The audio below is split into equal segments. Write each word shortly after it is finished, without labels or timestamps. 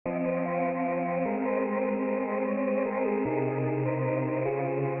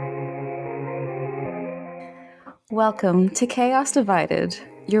Welcome to Chaos Divided,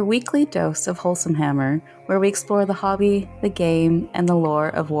 your weekly dose of Wholesome Hammer, where we explore the hobby, the game, and the lore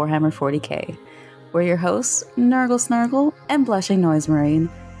of Warhammer 40k. We're your hosts, Snurgle and Blushing Noise Marine.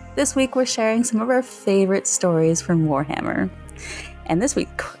 This week we're sharing some of our favorite stories from Warhammer. And this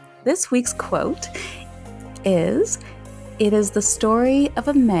week's quote is, "It is the story of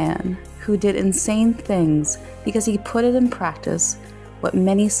a man who did insane things because he put it in practice what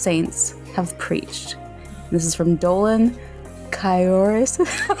many saints have preached." This is from Dolan Kairos.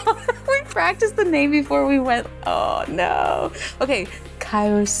 We practiced the name before we went. Oh no. Okay,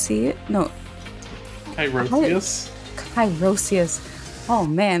 Kairosius. Oh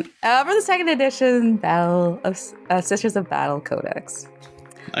man. For the second edition Battle of Sisters of Battle Codex.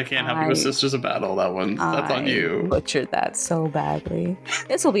 I can't help you with Sisters of Battle. That's on you. Butchered that so badly.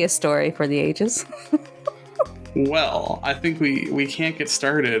 This will be a story for the ages. Well, I think we can't get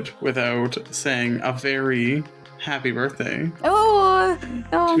started without saying a very happy birthday. I'm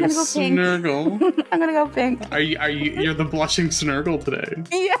gonna go pink. Snurgle. I'm gonna go pink. You're the blushing Snurgle today.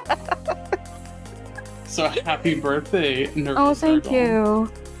 Yeah. So happy birthday, Nurgle. Oh, thank Snurgle.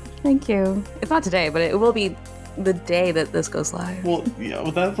 you. Thank you. It's not today, but it will be the day that this goes live. Well, yeah,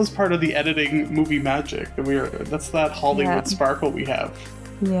 that was part of the editing movie magic. That's that Hollywood sparkle we have.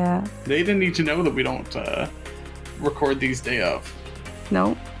 Yeah. They didn't need to know that we don't record these day of.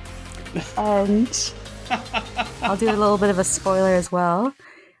 No. And I'll do a little bit of a spoiler as well.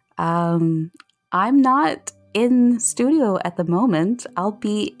 I'm not in studio at the moment. I'll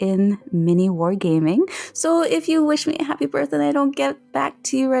be in mini wargaming. So if you wish me a happy birthday and I don't get back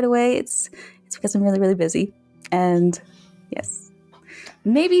to you right away, it's because I'm really, really busy. And yes,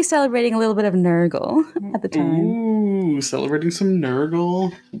 maybe celebrating a little bit of Nurgle at the time. Ooh, celebrating some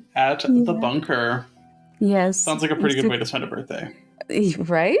Nurgle at the bunker. Yes. Sounds like a pretty good way to spend a birthday.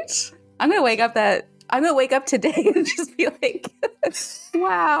 Right? I'm gonna wake up today and just be like,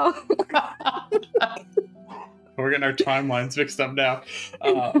 wow. We're getting our timelines mixed up now.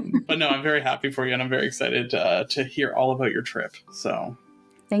 But no, I'm very happy for you, and I'm very excited to hear all about your trip. So,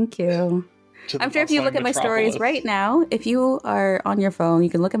 thank you. I'm sure if you look at my stories right now, if you are on your phone,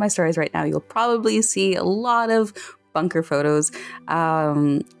 you can look at my stories right now. You'll probably see a lot of bunker photos.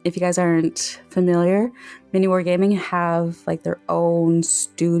 If you guys aren't familiar, Mini Wargaming have like their own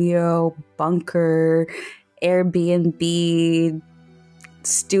studio, bunker, Airbnb,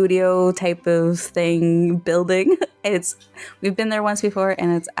 studio type of thing building. We've been there once before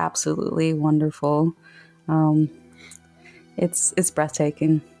and it's absolutely wonderful. It's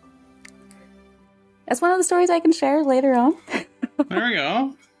breathtaking. That's one of the stories I can share later on. There we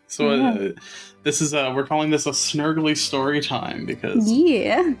go. So this is we're calling this a Snurgly story time because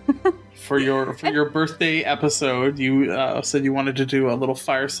for your birthday episode you said you wanted to do a little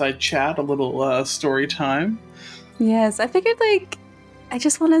fireside chat, a little story time. Yes, I figured I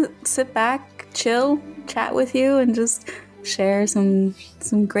just want to sit back, chill, chat with you, and just share some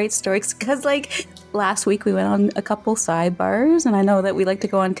great stories. Because last week we went on a couple sidebars, and I know that we like to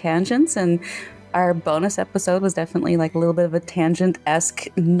go on tangents, and our bonus episode was definitely a little bit of a tangent-esque,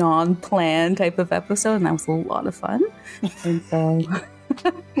 non-planned type of episode, and that was a lot of fun. And so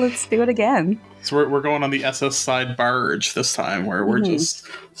let's do it again. So we're going on the SS side barge this time, where we're just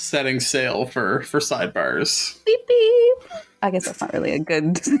setting sail for sidebars. Beep beep. I guess that's not really a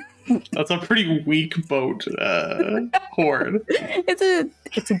good. That's a pretty weak boat horde.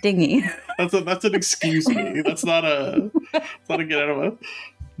 It's a dinghy. That's an excuse me. That's not a get out of it.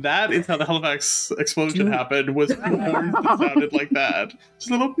 That is how the Halifax explosion happened. Was horns that sounded like that.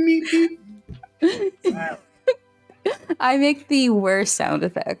 Just a little meep beep. I make the worst sound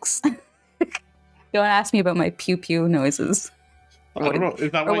effects. Don't ask me about my pew pew noises. I don't know.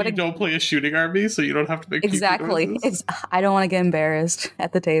 Is that why you don't play a shooting army, so you don't have to make exactly? Pew pew noises? I don't want to get embarrassed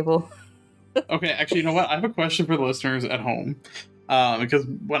at the table. Okay, actually, you know what? I have a question for the listeners at home, because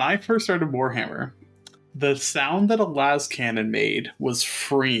when I first started Warhammer, the sound that a las cannon made was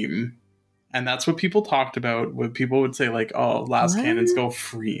freem, and that's what people talked about when people would say "Oh, las cannons go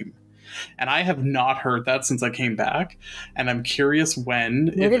freem." And I have not heard that since I came back, and I'm curious where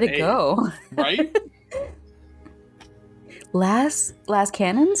did it go? Right? Las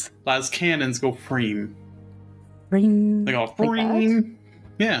cannons? Las cannons go freem. Freem. They go freem.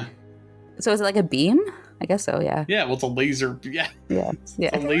 Yeah. So is it like a beam? I guess so, yeah. Yeah, well, it's a laser. Yeah. Yeah. It's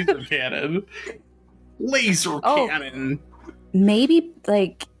a laser cannon. Cannon. Maybe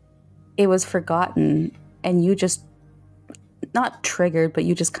it was forgotten and you just not triggered, but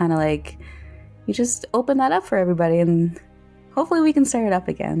you just kind of you just open that up for everybody and hopefully we can start it up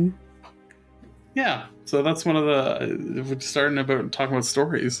again. Yeah, so that's one of the. We're starting about talking about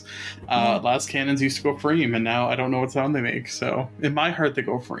stories. Last cannons used to go Freem, and now I don't know what sound they make. So in my heart, they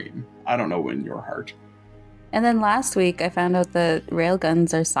go Freem. I don't know in your heart. And then last week, I found out that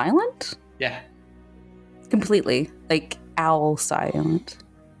railguns are silent. Yeah. Completely, like owl silent.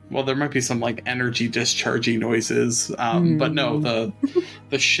 Well, there might be some like energy discharging noises, but no,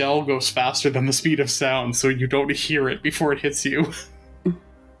 the shell goes faster than the speed of sound, so you don't hear it before it hits you.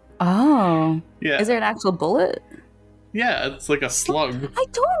 Oh. Yeah. Is there an actual bullet? Yeah, it's like a slug. I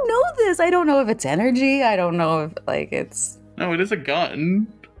don't know this. I don't know if it's energy. I don't know if like it's. No, it is a gun.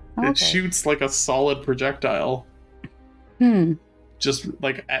 Okay. It shoots like a solid projectile. Just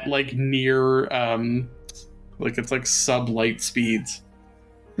like at like near, like it's like sub-light speeds.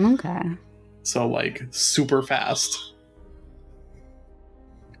 Okay. So like super fast.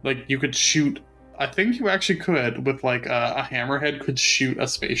 Like you could shoot. I think you actually could with like a hammerhead could shoot a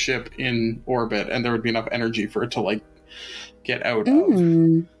spaceship in orbit, and there would be enough energy for it to like get out of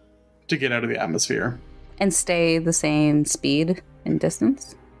the atmosphere and stay the same speed and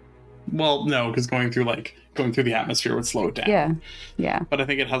distance. Well, no, because going through the atmosphere would slow it down. Yeah. But I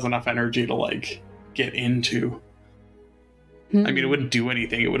think it has enough energy to like get into. I mean, it wouldn't do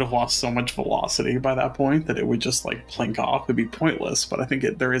anything. It would have lost so much velocity by that point that it would just like plink off. It'd be pointless. But I think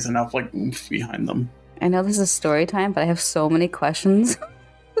there is enough like oomph behind them. I know this is story time, but I have so many questions.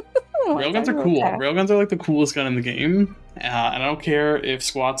 Railguns are cool. Railguns are like the coolest gun in the game. And I don't care if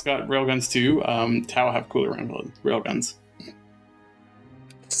Squat's got railguns too. Tau have cooler railguns.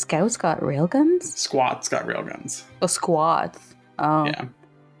 Scouts got railguns? Squat's got railguns. Oh, squats. Oh. Yeah.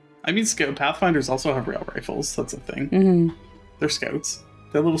 I mean, Pathfinders also have rail rifles. That's a thing. They're scouts.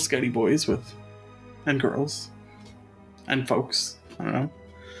 They're little scouty boys and girls. And folks. I don't know.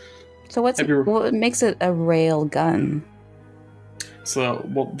 So what makes it a rail gun? So,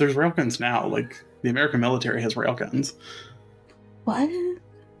 well, there's railguns now. Like, the American military has railguns. What?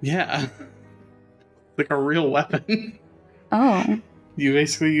 Yeah. Like a real weapon. Oh. You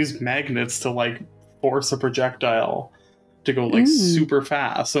basically use magnets to, like, force a projectile to go, like, super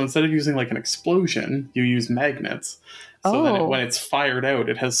fast. So instead of using, like, an explosion, you use magnets. So that when it's fired out,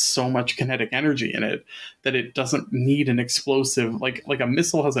 it has so much kinetic energy in it that it doesn't need an explosive. Like a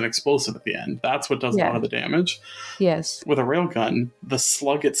missile has an explosive at the end. That's what does a lot of the damage. Yes. With a railgun, the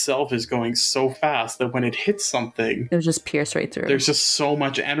slug itself is going so fast that when it hits something, it'll just pierce right through. There's just so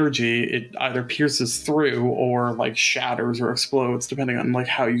much energy, it either pierces through or like shatters or explodes, depending on like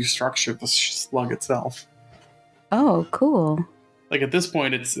how you structure the slug itself. Oh, cool. Like at this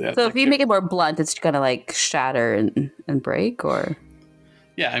point, it's so if you make it more blunt, it's gonna like shatter and break, or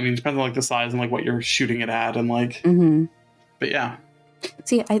yeah, I mean, it depends on like the size and like what you're shooting it at, and like. But yeah.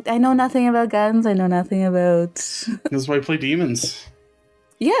 See, I know nothing about guns. I know nothing about. This is why I play demons.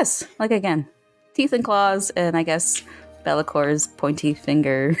 Yes, like again, teeth and claws, and I guess Bellacor's pointy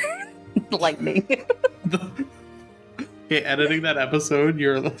finger, lightning. Okay, editing that episode,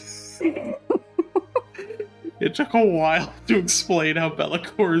 you're. It took a while to explain how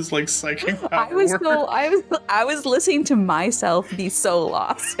Bellacor's like psychic power works. I was listening to myself be so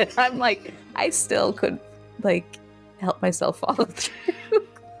lost. And I'm like, I still could like help myself follow through.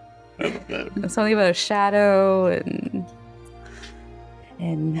 Something about a shadow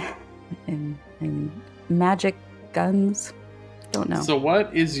and magic guns. Don't know. So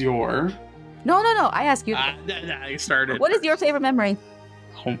what is your? No. I ask you. I started. What is your favorite memory?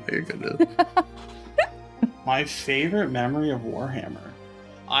 Oh my goodness. My favorite memory of Warhammer.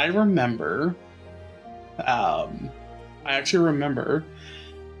 I actually remember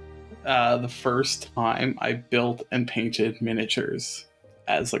the first time I built and painted miniatures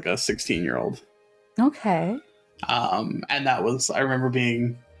as like a 16-year-old. Okay. And that was, I remember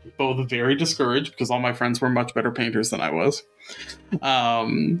being both very discouraged because all my friends were much better painters than I was.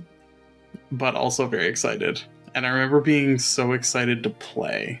 But also very excited. And I remember being so excited to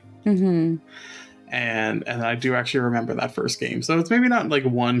play. And I do actually remember that first game. So it's maybe not like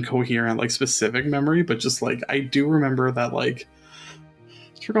one coherent, like specific memory, but just like I do remember that like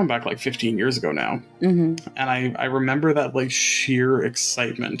we're going back like 15 years ago now. And I remember that like sheer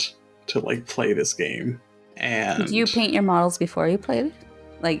excitement to like play this game. And did you paint your models before you played it?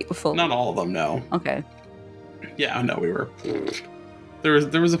 Like full? Not all of them, no. Okay. Yeah, no, we were. There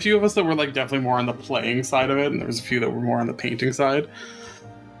was a few of us that were like definitely more on the playing side of it, and there was a few that were more on the painting side.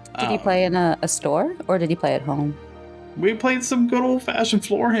 Did you play in a store, or did you play at home? We played some good old-fashioned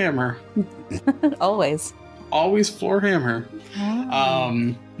Floorhammer. Always Floorhammer.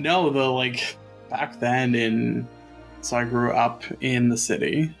 No, the like back then so I grew up in the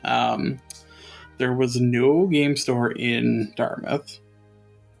city. There was no game store in Dartmouth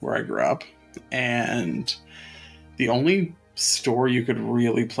where I grew up. and the only store you could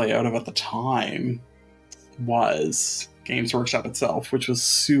really play out of at the time was Games Workshop itself, which was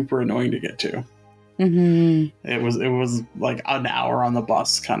super annoying to get to. It was like an hour on the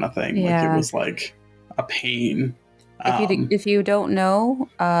bus kind of thing. Like it was like a pain. If you don't know,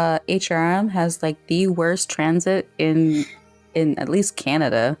 HRM has like the worst transit in at least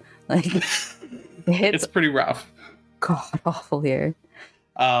Canada. Like it's pretty rough. God awful here.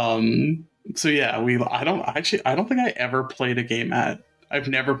 So yeah, I don't think I ever played a game I've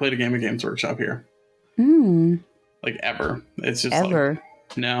never played a game at Games Workshop here. Like ever. It's just ever.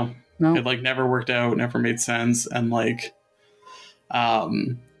 Like, no. It like never worked out, never made sense. And like, yeah,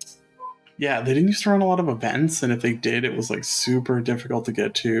 they didn't used to run a lot of events. And if they did, it was like super difficult to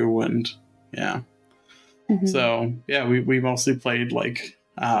get to. And yeah. So yeah, we mostly played like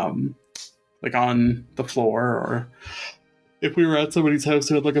on the floor, or if we were at somebody's house,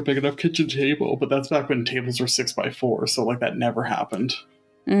 they had like a big enough kitchen table, but that's back when tables were 6x4. So like that never happened.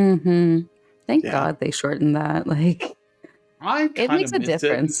 Thank God they shortened that. Like it makes a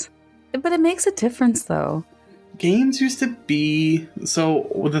difference. But it makes a difference, though. Games used to be... So,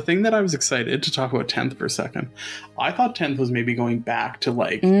 the thing that I was excited to talk about 10th for a second, I thought 10th was maybe going back to,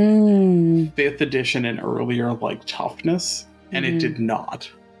 like, 5th edition and earlier, like, toughness, and it did not.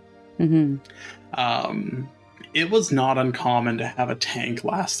 It was not uncommon to have a tank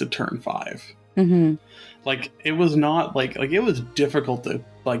last to turn 5. Like, it was not, like, it was difficult to,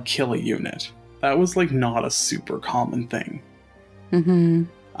 like, kill a unit. That was, like, not a super common thing.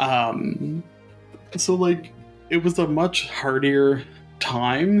 So like it was a much hardier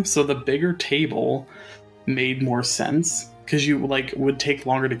time, so the bigger table made more sense because you like would take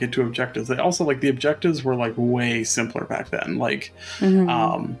longer to get to objectives. They also like the objectives were like way simpler back then. Like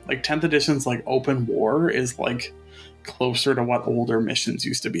like 10th edition's like open war is like closer to what older missions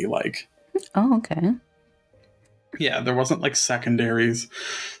used to be like. Oh, okay. Yeah, there wasn't like secondaries.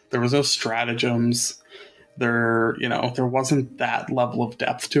 There was no stratagems. There wasn't that level of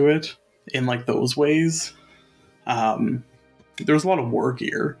depth to it in like those ways. There was a lot of war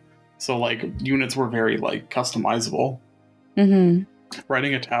gear, so like units were very like customizable.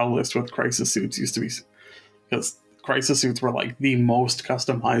 Writing a Tau list with crisis suits used to be, because crisis suits were like the most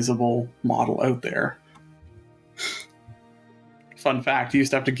customizable model out there. Fun fact, you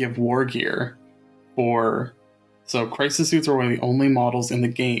used to have to give war gear for... So crisis suits were one of the only models in the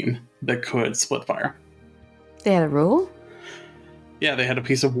game that could split fire. They had a rule? Yeah, they had a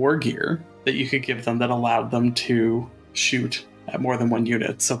piece of war gear that you could give them that allowed them to shoot at more than one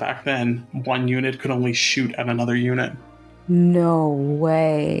unit. So back then, one unit could only shoot at another unit. No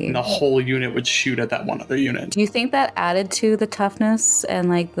way. And the whole unit would shoot at that one other unit. Do you think that added to the toughness and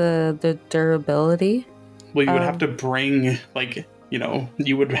like the durability? Well, you would have to bring like,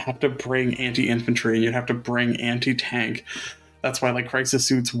 you would have to bring anti-infantry and you'd have to bring anti-tank. That's why like crisis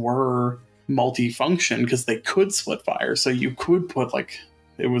suits were multi-function, because they could split fire. So you could put like,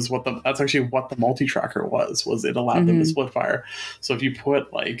 that's actually what the multi-tracker was it allowed them to split fire. So if you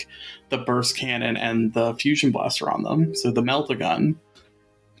put like the burst cannon and the fusion blaster on them, so the melt-a-gun,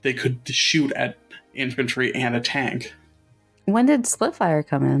 they could shoot at infantry and a tank. When did split fire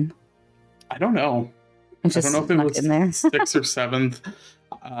come in? I don't know. I don't know if it was in there. 6th or 7th.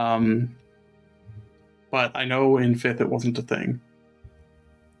 But I know in 5th it wasn't a thing.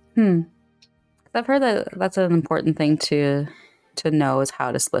 I've heard that that's an important thing to know, is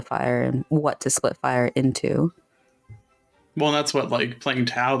how to split fire and what to split fire into. Well, that's what, like, playing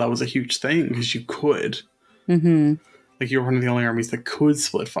Tau, that was a huge thing, because you could. Like, you were one of the only armies that could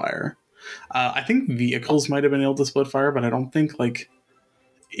split fire. I think vehicles might have been able to split fire, but I don't think, like,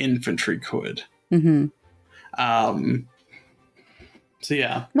 infantry could. So,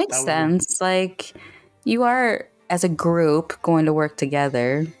 yeah. Makes sense. Like, you are, as a group, going to work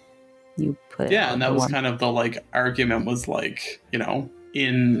together. You put it and that was kind of the like argument was like,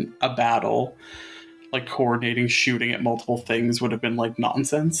 in a battle, like coordinating shooting at multiple things would have been like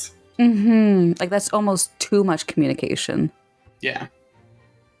nonsense. Like that's almost too much communication. Yeah.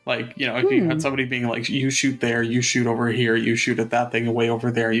 Like, if you had somebody being like, you shoot there, you shoot over here, you shoot at that thing way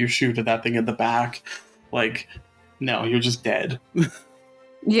over there, you shoot at that thing at the back, like, no, you're just dead.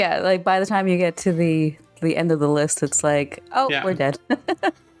 Yeah, like by the time you get to the end of the list, it's like, we're dead.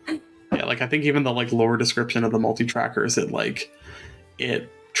 Yeah, like I think even the like lower description of the multi-trackers, it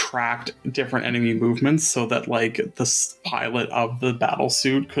tracked different enemy movements so that like the pilot of the battle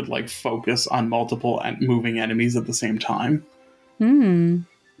suit could like focus on multiple moving enemies at the same time.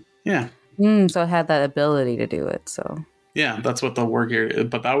 Yeah. So it had that ability to do it. So yeah, that's what the war gear is.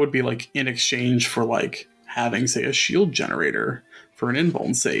 But that would be like in exchange for like having, say, a shield generator for an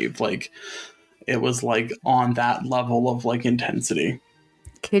invuln save. Like, it was like on that level of like intensity.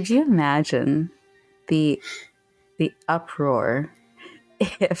 Could you imagine the uproar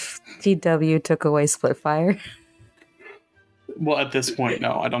if GW took away Splitfire? Well, at this point,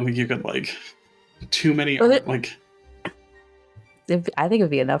 no, I don't think you could like too many Well, like. I think it would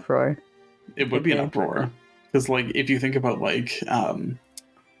be an uproar. It would be an uproar because, like, if you think about like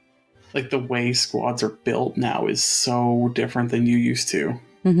the way squads are built now is so different than you used to.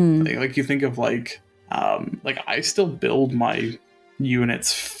 Mm-hmm. Like you think of like I still build my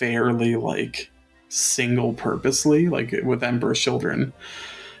units fairly like single purposely, like with Emperor's Children,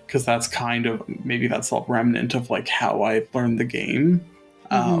 because that's kind of maybe that's a remnant of like how I learned the game.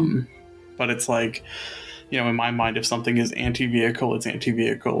 Mm-hmm. But it's like, you know, in my mind, if something is anti-vehicle, it's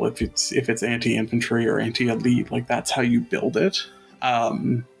anti-vehicle. If it's anti-infantry or anti-elite, like that's how you build it.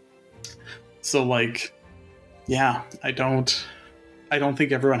 So like, yeah, I don't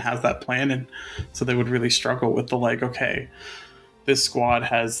think everyone has that plan, and so they would really struggle with the like, okay, this squad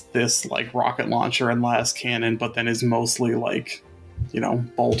has this like rocket launcher and las cannon, but then is mostly like, you know,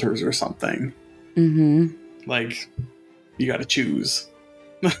 bolters or something. Mm-hmm. Like, you got to choose.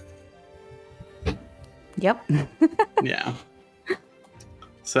 Yep. Yeah.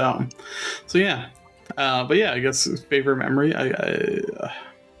 So yeah. But yeah, I guess favorite memory.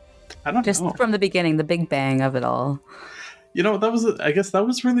 I don't Just know. from the beginning, the big bang of it all. You know, I guess that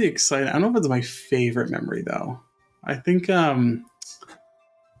was really exciting. I don't know if it's my favorite memory though. I think I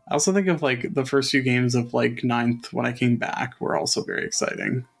also think of like the first few games of like ninth when I came back were also very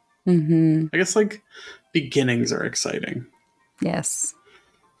exciting. Mm-hmm. I guess like beginnings are exciting. Yes.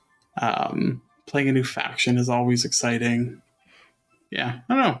 Playing a new faction is always exciting. Yeah,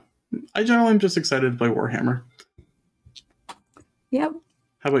 I don't know. I generally am just excited to play Warhammer. Yep.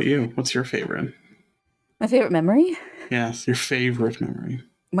 How about you? What's your favorite? My favorite memory? Yes, your favorite memory.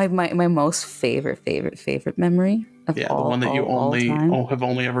 My most favorite memory of Yeah, all, the one that you all only time. have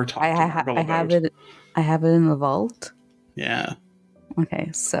only ever talked to Marvel I about. have it. I have it in the vault. Yeah. Okay,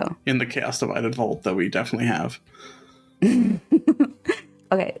 so In the Chaos Divided vault that we definitely have.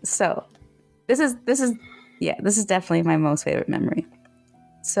 Okay, so this is definitely my most favorite memory.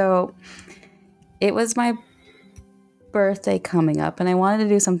 So it was my birthday coming up, and I wanted to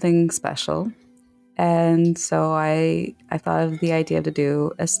do something special. And so I thought of the idea to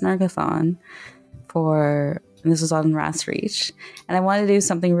do a Snurgathon and this was on Ras Reach. And I wanted to do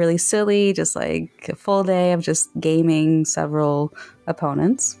something really silly, just like a full day of just gaming several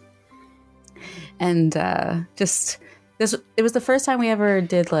opponents. And it was the first time we ever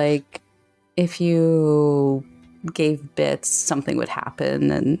did like, if you gave bits, something would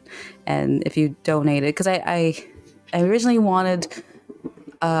happen, and if you donated, because I originally wanted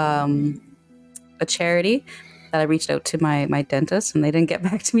a charity that I reached out to my dentist, and they didn't get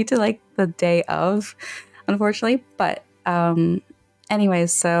back to me till like the day of, unfortunately. But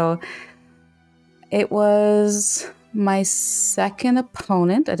anyways, so it was my second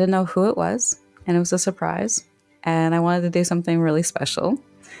opponent. I didn't know who it was, and it was a surprise, and I wanted to do something really special.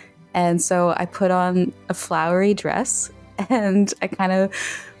 And so I put on a flowery dress, and I kind of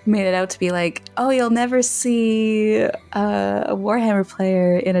made it out to be like, oh, you'll never see a Warhammer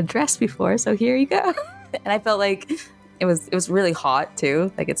player in a dress before, so here you go. And I felt like it was really hot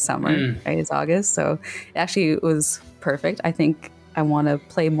too, like it's summer, right? It's August, so it was perfect. I think I want to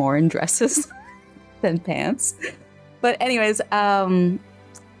play more in dresses than pants. But anyways, and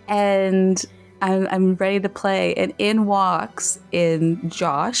I'm ready to play, and in walks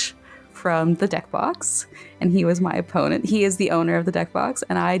Josh from the deck box, and he was my opponent. He is the owner of the deck box,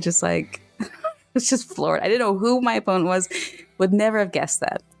 and I just like was just floored. I didn't know who my opponent was. Would never have guessed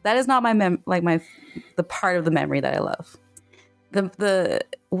that. That is not the part of the memory that I love. The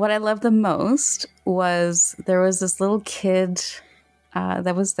what I love the most was there was this little kid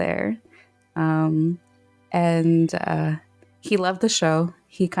that was there, and he loved the show.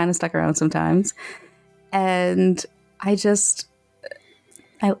 He kind of stuck around sometimes, and I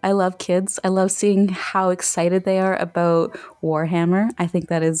love kids. I love seeing how excited they are about Warhammer. I think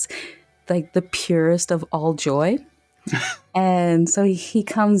that is like the purest of all joy. And so he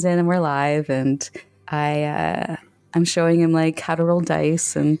comes in and we're live, and I'm showing him like how to roll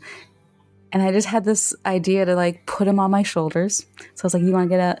dice, and I just had this idea to like put him on my shoulders. So I was like, you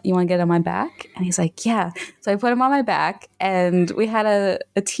want to get on my back? And he's like, yeah. So I put him on my back, and we had a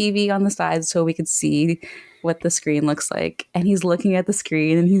TV on the side so we could see what the screen looks like. And he's looking at the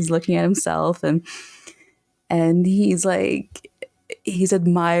screen, and he's looking at himself, and he's like, he's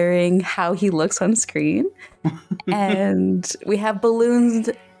admiring how he looks on screen. And we have balloons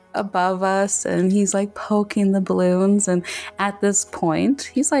above us, and he's like poking the balloons. And at this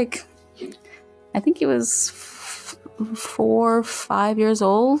point, he's like, I think he was 4 or 5 years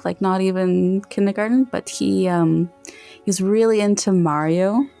old, like not even kindergarten, but he's really into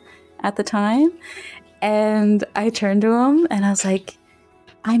Mario at the time. And I turned to him and I was like,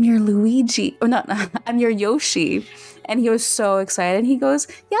 I'm your Luigi, or not, I'm your Yoshi. And he was so excited. He goes,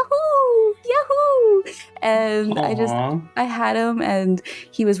 Yahoo! Yahoo! And Aww. I had him, and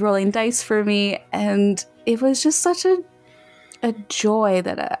he was rolling dice for me. And it was just such a joy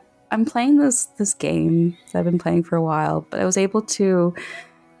that I'm playing this game that I've been playing for a while, but I was able to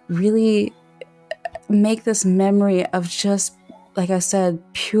really make this memory of just, like I said,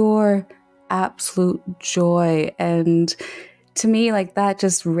 pure, absolute joy. And to me, like, that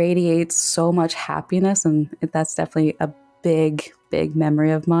just radiates so much happiness, and that's definitely a big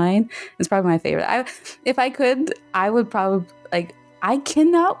memory of mine. It's probably my favorite. If I could, I would probably, like, I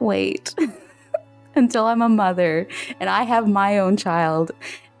cannot wait until I'm a mother and I have my own child,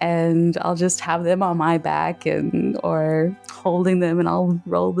 and I'll just have them on my back or holding them, and I'll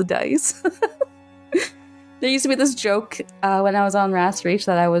roll the dice. There used to be this joke when I was on Rast Reach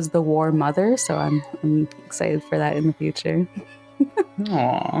that I was the war mother, so I'm excited for that in the future.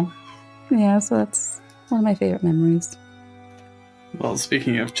 Aww. Yeah, so that's one of my favorite memories. Well,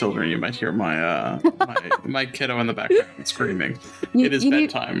 speaking of children, you might hear my my kiddo in the background screaming. It is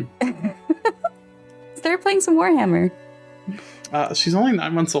bedtime. Start playing some Warhammer. She's only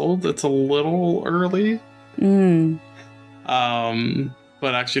 9 months old. It's a little early.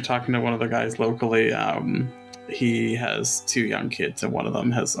 But actually, talking to one of the guys locally, he has 2 young kids, and one of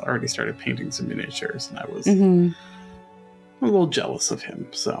them has already started painting some miniatures, and I was a little jealous of him.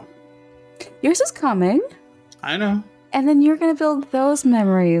 So yours is coming. I know. And then you're gonna build those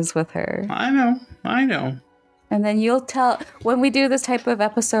memories with her. I know. And then you'll tell when we do this type of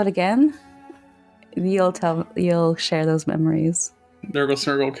episode again. You'll share those memories.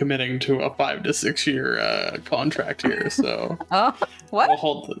 Snurgle committing to a 5 to 6 year contract here. So oh, what? I'll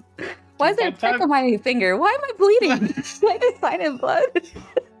hold it. Why is there a prick on my finger? Why am I bleeding? Why did I sign in blood?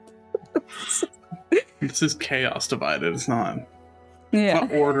 This is chaos divided. It's not. Yeah.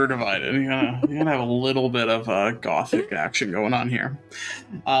 It's not order divided. You gotta have a little bit of gothic action going on here.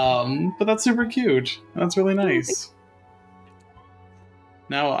 But that's super cute. That's really nice.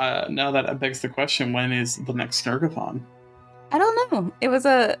 Now that begs the question: when is the next Snurgathon? I don't know. It was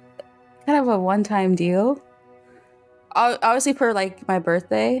a kind of a one-time deal. Obviously for like my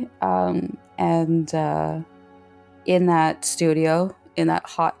birthday, and in that studio, in that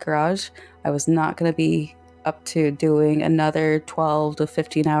hot garage, I was not going to be up to doing another 12 to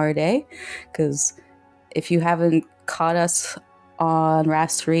 15 hour day, because if you haven't caught us on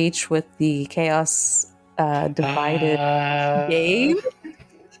Rast Reach with the Chaos Divided game,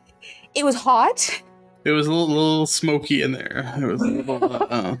 it was hot. It was a little smoky in there. It was a little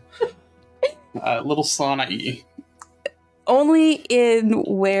sauna-y. Only in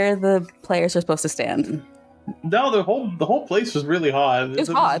where the players are supposed to stand. No, the whole place was really hot. It was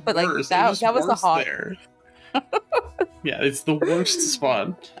hot, but like that was the hot. There. Yeah, it's the worst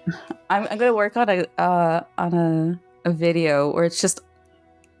spot. I'm gonna work on a video where it's just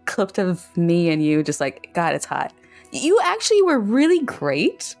clipped of me and you, just like, God, it's hot. You actually were really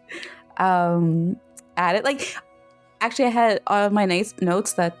great at it. Like, actually, I had on my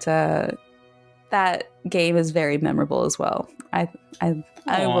notes that that game is very memorable as well. I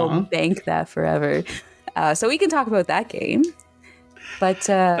will bank that forever. So we can talk about that game. But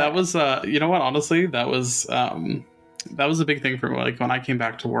that was you know what? Honestly, that was a big thing for me. Like when I came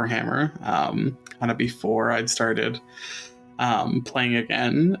back to Warhammer, kind of before I'd started playing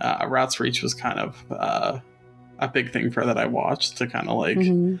again. Rast Reach was kind of a big thing that I watched to kind of like.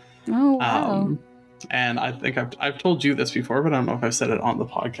 Oh wow. And I think I've told you this before, but I don't know if I've said it on the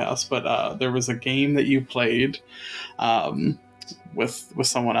podcast. But there was a game that you played with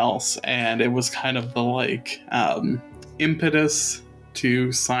someone else, and it was kind of the like impetus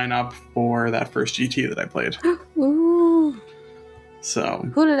to sign up for that first GT that I played. Ooh. So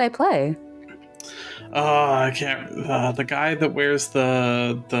who did I play? I can't. The guy that wears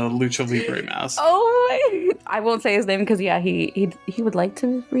the Lucha Libre mask. Oh, I won't say his name because he would like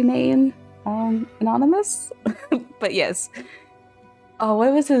to remain anonymous. But yes. Oh,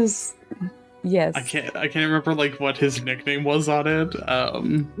 what was his? Yes. I can't remember like what his nickname was on it.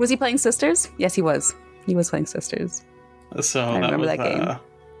 Was he playing Sisters? Yes, he was. He was playing Sisters. So I remember that game.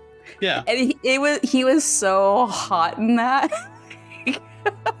 Yeah. And he was so hot in that.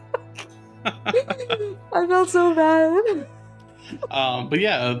 I felt so bad. But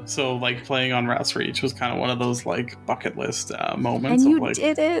yeah, so like playing on Ras Reach was kind of one of those like bucket list moments. And of you like,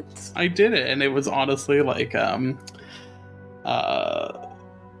 did it. I did it, and it was honestly like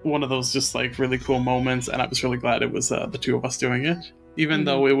one of those just like really cool moments, and I was really glad it was the two of us doing it, even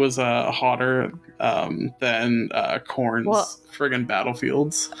though it was hotter than Korn's friggin'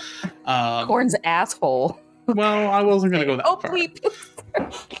 Battlefields. Corn's asshole. Well, I wasn't gonna go that far. Bleep.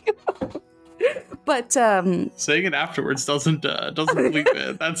 But saying it afterwards doesn't bleep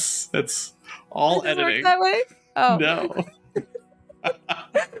it. That's all editing. That way? Oh no.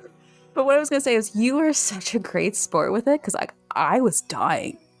 But what I was gonna say is you were such a great sport with it, because like I was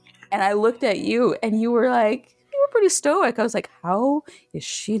dying, and I looked at you, and you were pretty stoic. I was like, how is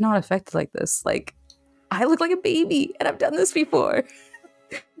she not affected like this? Like, I look like a baby, and I've done this before.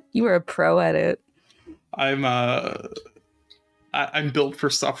 You were a pro at it. I'm built for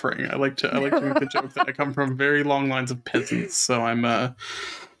suffering. I like to make the joke that I come from very long lines of peasants, so I'm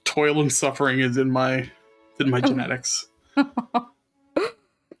toil and suffering is in my genetics.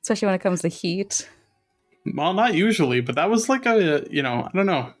 Especially when it comes to heat. Well, not usually, but that was like I don't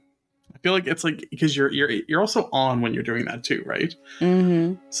know. I feel like it's like because you're also on when you're doing that too, right?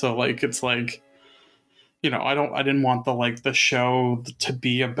 Mm-hmm. So like it's like, I didn't want the show to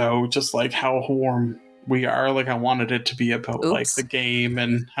be about just like how warm we are. Like I wanted it to be about like the game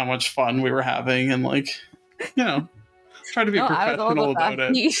and how much fun we were having, and like, try to be professional about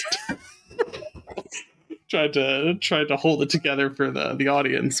it. tried to hold it together for the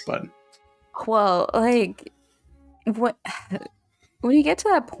audience, but like when you get to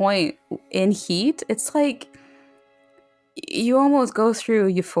that point in heat, it's like you almost go through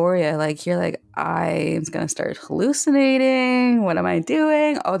euphoria. Like you're like, I'm gonna start hallucinating. What am I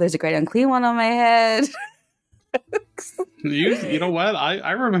doing? Oh, there's a great unclean one on my head. You know what?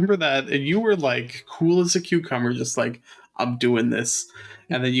 I remember that, and you were like cool as a cucumber, just like, I'm doing this,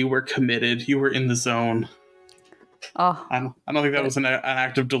 and then you were committed. You were in the zone. Oh, I don't think that was an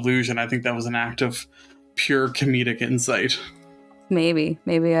act of delusion. I think that was an act of pure comedic insight. Maybe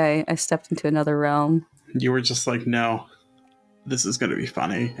I stepped into another realm. You were just like, no, this is going to be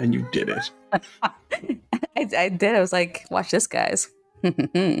funny, and you did it. I did. I was like, watch this, guys.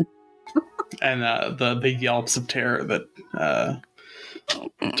 And the yelps of terror that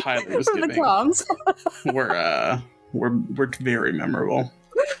Tyler was giving the clowns were very memorable.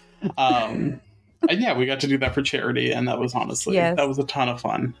 And yeah, we got to do that for charity, and that was honestly that was a ton of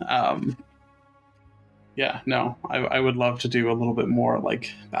fun. Yeah, no, I would love to do a little bit more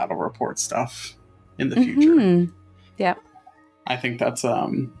like battle report stuff in the future. Yeah, I think that's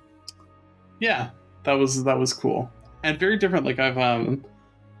that was cool and very different. Like I've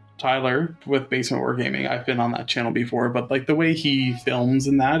Tyler with Basement Wargaming, I've been on that channel before, but like the way he films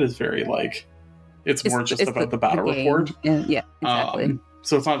in that is very like it's more just about the battle report. Yeah, exactly.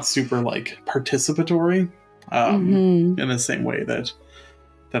 So it's not super like participatory in the same way that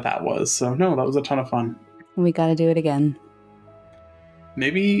was. So no, that was a ton of fun. We got to do it again.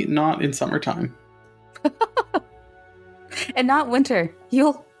 Maybe not in summertime. And not winter.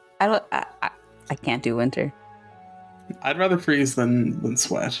 I can't do winter. I'd rather freeze than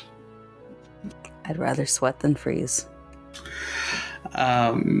sweat. I'd rather sweat than freeze.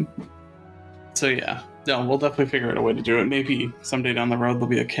 So yeah, no, we'll definitely figure out a way to do it. Maybe someday down the road there'll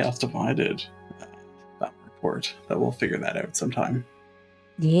be a Chaos Divided report that we'll figure that out sometime.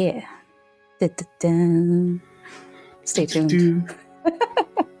 Yeah. Da-da-da. Stay tuned.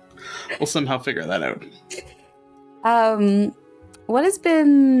 We'll somehow figure that out. What has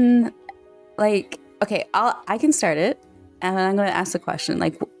been like? Okay, I can start it, and then I'm going to ask the question.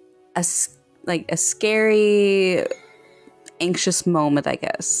 Like a scary, anxious moment, I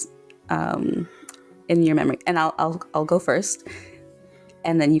guess, in your memory. And I'll go first,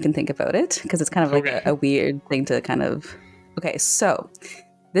 and then you can think about it, because it's kind of like a weird thing to kind of. Okay, so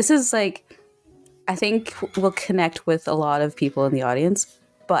this is like, I think will connect with a lot of people in the audience,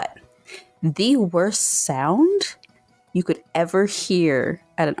 but the worst sound you could ever hear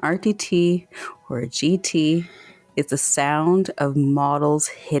at an RTT or a GT is the sound of models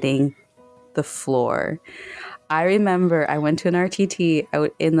hitting the floor. I remember I went to an RTT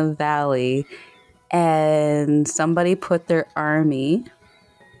out in the valley, and somebody put their army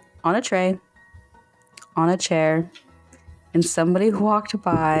on a tray, on a chair, and somebody walked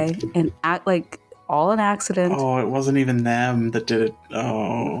by and act like all an accident. Oh, it wasn't even them that did it.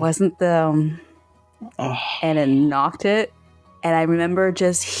 Oh. It wasn't them. Oh. And it knocked it. And I remember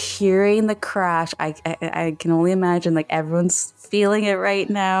just hearing the crash. I can only imagine, like, everyone's feeling it right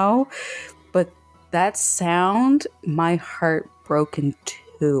now. But that sound, my heart broke in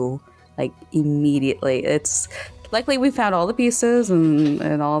two, like, immediately. It's Luckily, we found all the pieces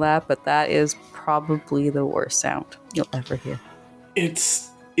and all that, but that is probably the worst sound you'll ever hear.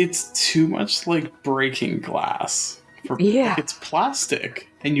 It's too much like breaking glass. Yeah. Like, it's plastic,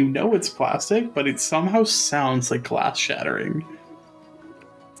 and you know it's plastic, but it somehow sounds like glass shattering.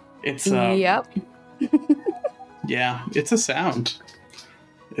 It's Yep. yeah, it's a sound.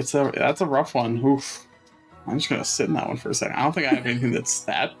 That's a rough one. Oof. I'm just gonna sit in that one for a second. I don't think I have anything that's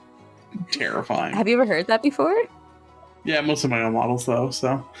that terrifying. Have you ever heard that before? Yeah, most of my own models though.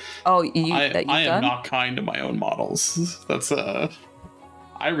 So Oh, I am not kind to my own models. That's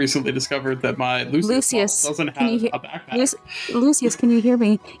I recently discovered that my Lucius doesn't have a backpack. Lucius, can you hear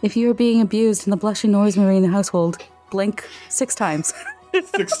me? If you are being abused in the blushing noise marine household, blink 6 times.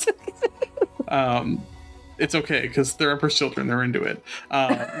 It's okay because they're Emperor's children; they're into it.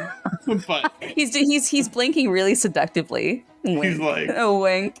 But he's blinking really seductively. Wink. He's like a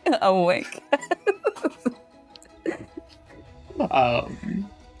wink, a wink. But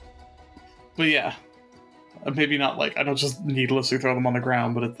yeah, maybe not like I don't just needlessly throw them on the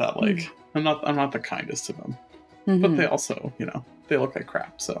ground, but it's that like I'm not the kindest to them. Mm-hmm. But they also, they look like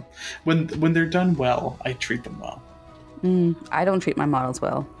crap. So when they're done well, I treat them well. I don't treat my models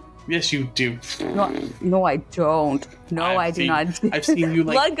well. Yes, you do. No, I don't. No, I do not. I've seen you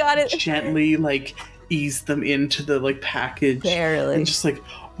like got it. Gently like ease them into the like package. Barely. And just like,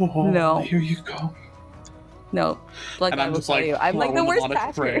 oh no, here you go. No, like I will tell you, I'm like the worst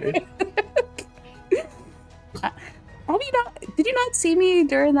packer. Did you not see me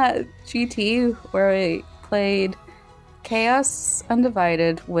during that GT where I played Chaos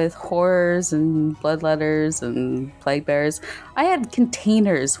Undivided with horrors and bloodletters and plague bears? I had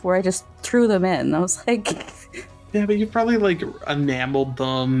containers where I just threw them in. I was like, yeah, but you probably like enameled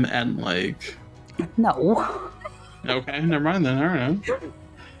them and like. No. Okay, never mind then. I don't know.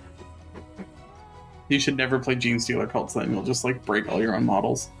 You should never play Gene Stealer cults then. You'll just like break all your own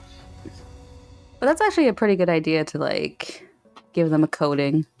models. But that's actually a pretty good idea to like give them a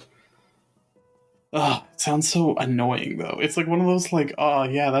coating. Oh, it sounds so annoying though. It's like one of those like, oh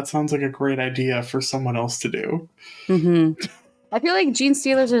yeah, that sounds like a great idea for someone else to do. Mm-hmm. I feel like Gene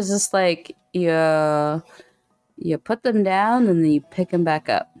Stealers is just like you put them down and then you pick them back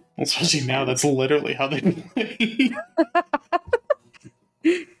up. Well, especially now, that's literally how they play.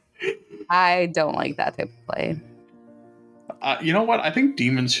 I don't like that type of play. You know what? I think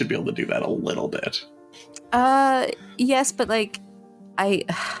demons should be able to do that a little bit. Yes, but like, I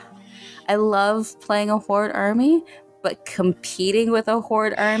love playing a horde army, but competing with a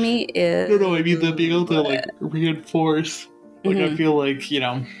horde army is... No, I mean, being able to like reinforce. Like, I feel like,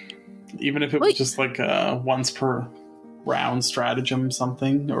 even if it was just like once per round stratagem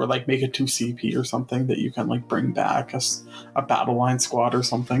something, or like make a 2 CP or something that you can like bring back a battle line squad or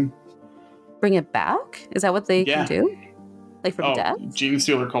something. Bring it back? Is that what they can do? Like from death? Gene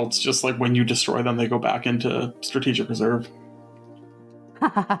Stealer cults, just like when you destroy them, they go back into strategic reserve.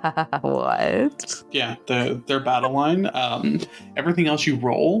 What? Yeah, their battle line. Everything else you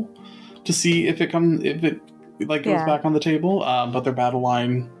roll to see if it goes back on the table. But their battle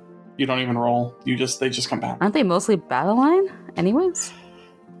line, you don't even roll. They just come back. Aren't they mostly battle line, anyways?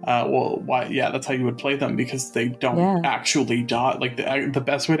 Well, why? Yeah, that's how you would play them because they don't actually die. Like the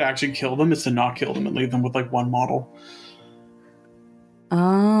best way to actually kill them is to not kill them and leave them with like one model.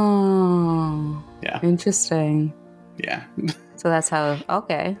 Oh. Yeah. Interesting. Yeah. So that's how.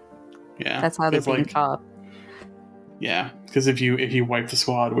 Okay. Yeah. That's how they're being taught. Yeah, because if you wipe the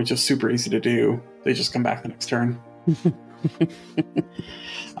squad, which is super easy to do, they just come back the next turn.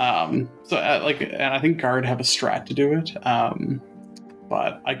 And I think Guard have a strat to do it.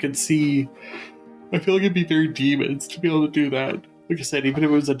 But I could see. I feel like it'd be very demons to be able to do that. Like I said, even if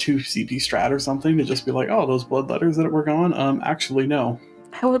it was a 2 CP strat or something, to just be like, oh, those bloodletters that were gone. Actually, no.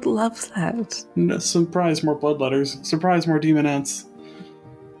 I would love that. No, surprise, more bloodletters. Surprise, more demonettes.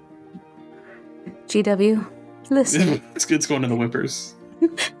 GW, listen. It's going to the whippers.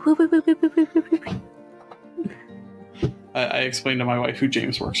 I explained to my wife who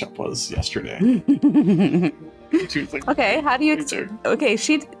James Workshop was yesterday. She was like, okay, how do you... Okay,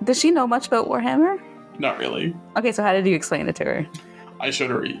 does she know much about Warhammer? Not really. Okay, so how did you explain it to her? I showed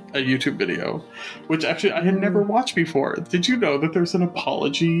her a YouTube video, which actually I had never watched before. Did you know that there's an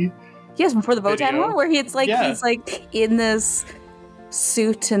apology? Yes, before the Votan one, where he's like in this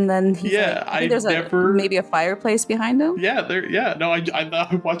suit, and then he's there's maybe a fireplace behind him. Yeah,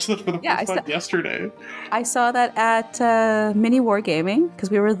 I watched that for the first time yesterday. I saw that at Mini Wargaming because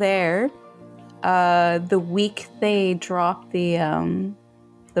we were there the week they dropped the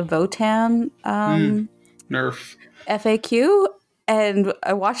Votan nerf FAQ, and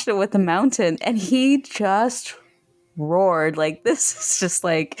I watched it with the Mountain, and he just roared. Like, this is just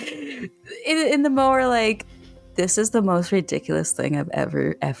like in the more like, this is the most ridiculous thing I've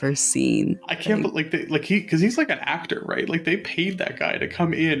ever seen. I can't, but like, because he's like an actor, right? Like, they paid that guy to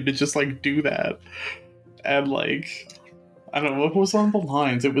come in to just like do that, and like, I don't know what was on the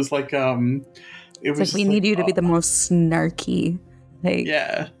lines. It was like, it was like, we need you to be the most snarky, like,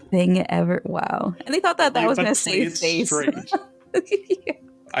 thing ever. Wow, and they thought that was gonna save face. Yeah.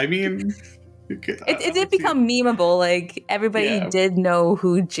 I mean, it did become memeable. Like, everybody did know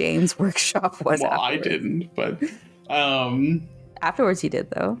who James' workshop was. Well, I didn't, but afterwards he did,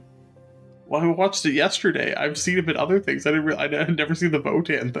 though. Well, I watched it yesterday. I've seen him in other things. I'd never seen the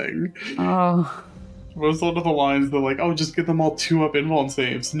Votan thing. Oh. What was one of the lines? They're like, "Oh, just give them all 2-up invuln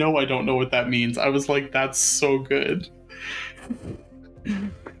saves." No, I don't know what that means. I was like, that's so good.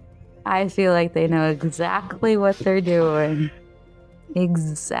 I feel like they know exactly what they're doing.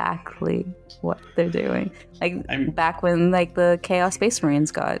 Exactly what they're doing. Like, back when like the Chaos Space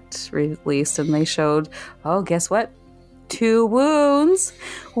Marines got released and they showed, oh, guess what? 2 wounds.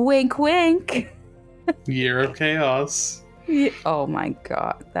 Wink, wink. Year of Chaos. Yeah. Oh my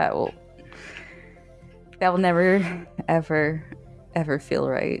god, that will never, ever feel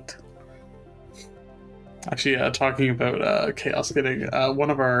right. Actually, talking about Chaos getting one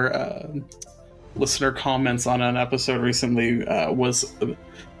of our listener comments on an episode recently was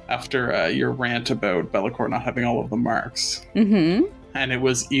after your rant about Be'lakor not having all of the marks. Mm-hmm. And it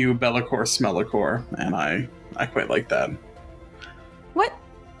was "You Be'lakor Smellakor," and I quite like that. What?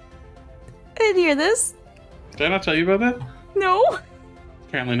 I didn't hear this. Did I not tell you about that? No.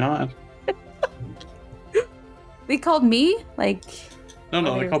 Apparently not. They called me? Like...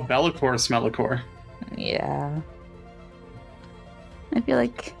 No, they called Be'lakor Smellakor. Yeah. I feel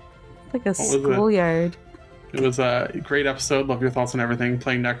like a schoolyard. It was a great episode. Love your thoughts on everything.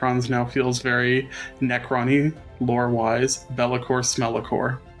 Playing Necrons now feels very Necron-y, lore-wise. Be'lakor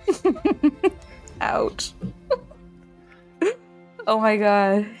Smellakor. Ouch. Oh my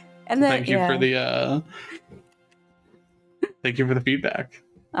god. And then, thank you for the thank you for the feedback.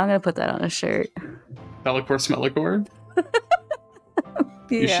 I'm gonna put that on a shirt. Be'lakor Smellakor.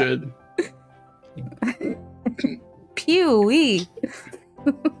 You should. Pew-wee.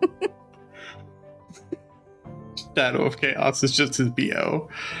 Shadow of Chaos is just his BO.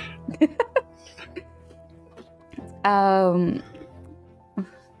 Some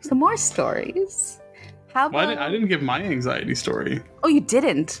more stories. How about... Well, I didn't give my anxiety story. Oh, you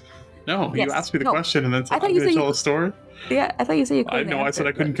didn't? No, yes. You asked me the question and then said, I'm going to tell a story. Yeah, I thought you said you couldn't. I said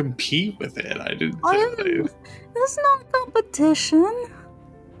I couldn't compete with it. I didn't say that. There's no competition.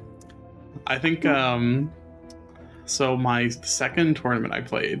 I think, so my second tournament I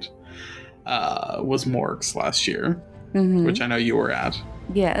played was Morgs last year, which I know you were at.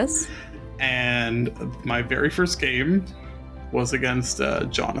 Yes. And my very first game was against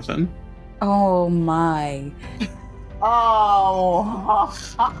Jonathan. Oh my. Oh.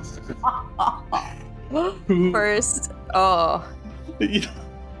 First. Oh. Yeah.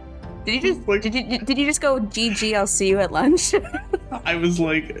 Did you just go GG, I'll see you at lunch? I was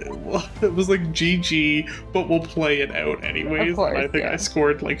like, it was like GG, but we'll play it out anyways. Of course, and I think I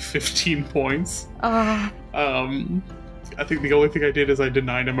scored like 15 points. I think the only thing I did is I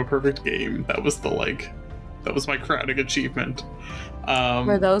denied him a perfect game. That was my crowning achievement.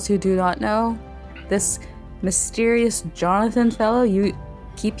 For those who do not know, this mysterious Jonathan fellow you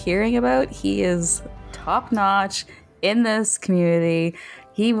keep hearing about, he is top notch in this community.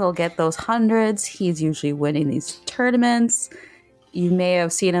 He will get those hundreds. He's usually winning these tournaments. You may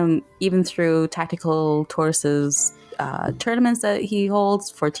have seen him even through Tactical Tortoise's tournaments that he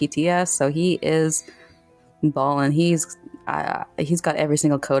holds for TTS. So he is balling. He's got every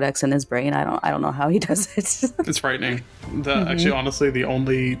single codex in his brain. I don't know how he does it. It's frightening. Actually, honestly, the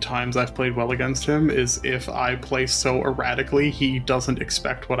only times I've played well against him is if I play so erratically, he doesn't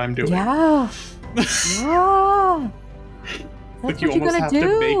expect what I'm doing. Yeah. Yeah. Like, you almost have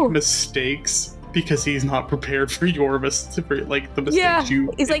to make mistakes because he's not prepared for your the mistakes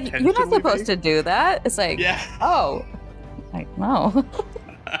you. He's like, you're not supposed to do that. It's like, oh, like no.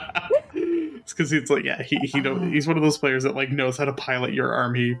 It's because it's like, he's one of those players that like knows how to pilot your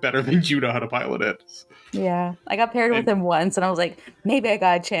army better than you know how to pilot it. Yeah, I got paired with him once, and I was like, maybe I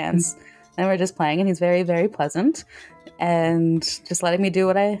got a chance. And we're just playing, and he's very, very pleasant, and just letting me do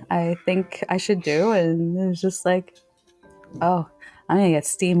what I think I should do, and it was just like, oh, I'm gonna get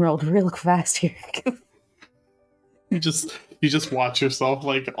steamrolled real fast here. You just watch yourself,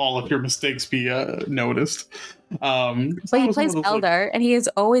 like, all of your mistakes be noticed. But he plays Eldar, and he has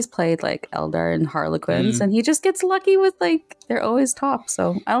always played like Eldar and Harlequins, and he just gets lucky with like they're always top.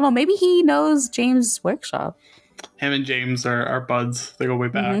 So I don't know, maybe he knows James' workshop. Him and James are buds. They go way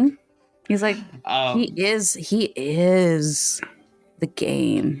back. Mm-hmm. He's like, Um, he is the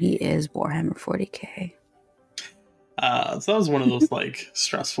game. He is Warhammer 40k. So that was one of those like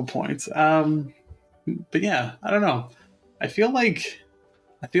stressful points. But yeah, I don't know. I feel like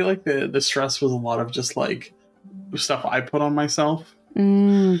the stress was a lot of just like stuff I put on myself.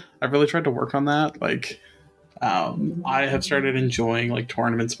 I've really tried to work on that. Like, I have started enjoying like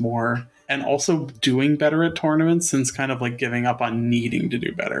tournaments more, and also doing better at tournaments since kind of like giving up on needing to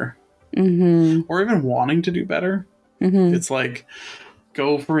do better, or even wanting to do better. It's like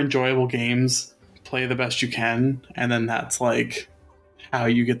go for enjoyable games, play the best you can, and then that's like how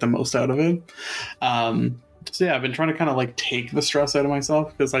you get the most out of it. So yeah, I've been trying to kind of like take the stress out of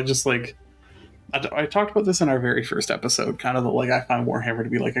myself because I just like I talked about this in our very first episode, kind of like I find Warhammer to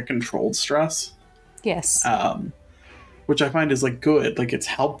be like a controlled stress. Yes. Which I find is like good, like it's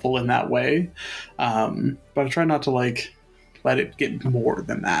helpful in that way. But I try not to like let it get more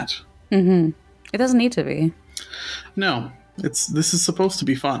than that. It doesn't need to be. No, this is supposed to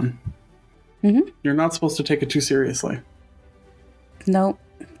be fun. You're not supposed to take it too seriously. Nope.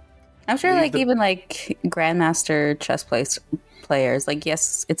 I'm sure like even like Grandmaster chess players, like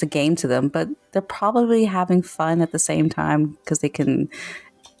yes, it's a game to them, but they're probably having fun at the same time because they can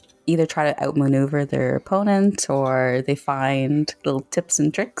either try to outmaneuver their opponent or they find little tips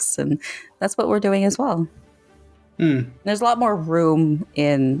and tricks, and that's what we're doing as well. There's a lot more room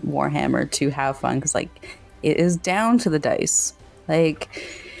in Warhammer to have fun because like it is down to the dice. Like,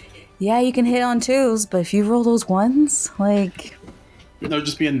 yeah, you can hit on twos, but if you roll those ones, like... No,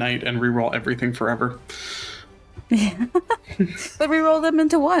 just be a knight and reroll everything forever. But reroll them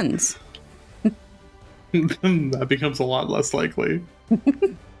into ones. That becomes a lot less likely.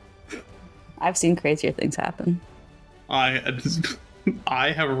 I've seen crazier things happen. I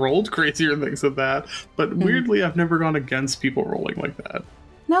have rolled crazier things than that, but weirdly, I've never gone against people rolling like that.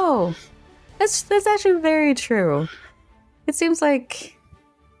 No, that's actually very true. It seems like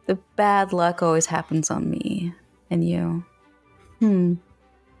the bad luck always happens on me and you.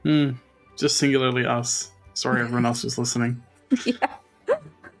 Just singularly us. Sorry, everyone else who's listening. Yeah.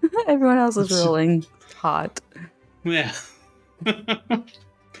 Everyone else is rolling hot. Yeah.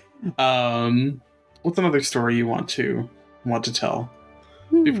 What's another story you want to tell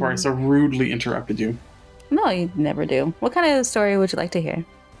before I so rudely interrupted you? No, you never do. What kind of story would you like to hear?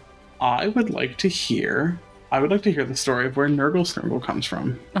 I would like to hear the story of where Nurgle Snurgle comes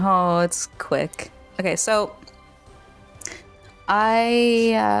from. Oh, it's quick. Okay, so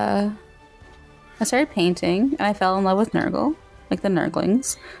I started painting and I fell in love with Nurgle, like the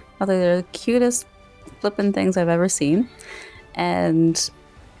Nurglings. I thought they're the cutest flippin' things I've ever seen. And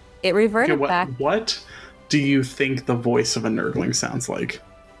it reverted back. What do you think the voice of a Nurgling sounds like?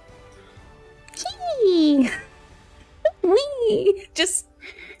 Wee! Just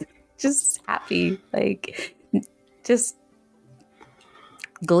happy, like just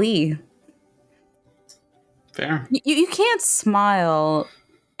glee. Fair. You can't smile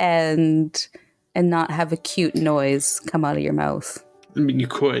and not have a cute noise come out of your mouth. I mean, you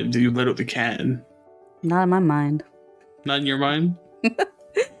could. You literally can. Not in my mind. Not in your mind?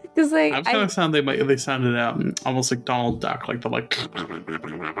 Because like, I kind of sound they sounded almost like Donald Duck, like the like.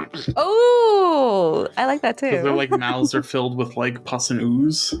 Oh, I like that too. Because their like mouths are filled with like pus and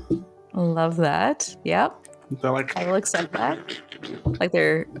ooze. Love that. Yep. They're like. I will accept that. Like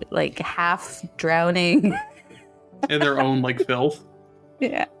they're like half drowning in their own like filth.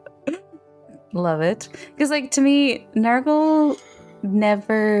 Yeah. Love it. Because like to me, Nurgle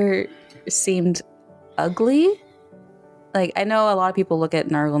never seemed ugly. Like, I know a lot of people look at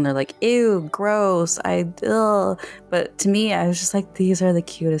Nurgle and they're like, ew, gross, ugh. But to me, I was just like, these are the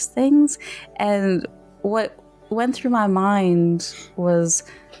cutest things. And what went through my mind was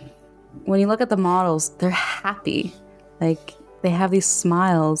when you look at the models, they're happy. Like, they have these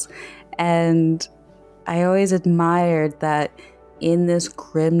smiles. And I always admired that in this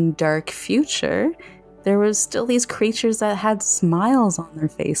grim, dark future, there was still these creatures that had smiles on their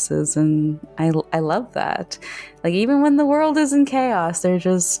faces, and I love that. Like, even when the world is in chaos, they're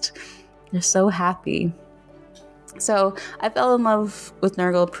so happy. So I fell in love with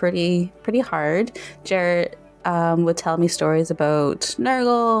Nurgle pretty hard. Jarrett would tell me stories about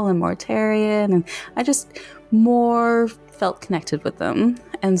Nurgle and Mortarion, and I just more felt connected with them.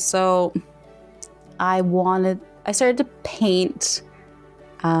 And so I started to paint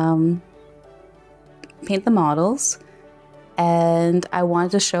the models, and I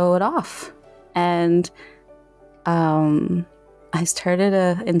wanted to show it off. And I started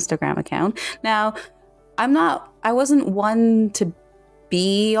an Instagram account. Now, I wasn't one to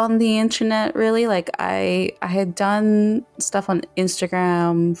be on the internet really. Like I had done stuff on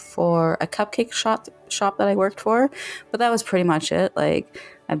Instagram for a cupcake shop that I worked for, but that was pretty much it. Like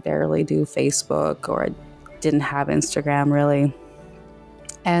I barely do Facebook, or I didn't have Instagram really.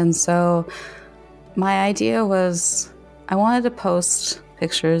 And so my idea was I wanted to post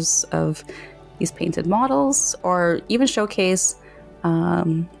pictures of these painted models, or even showcase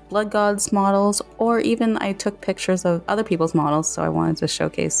blood gods models, or even I took pictures of other people's models, so I wanted to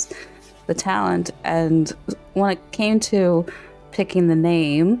showcase the talent. And when it came to picking the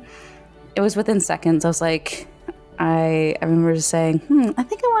name, it was within seconds. I was like, I remember just saying, I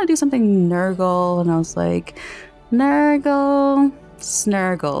think I want to do something Nurgle, and I was like, Nurgle,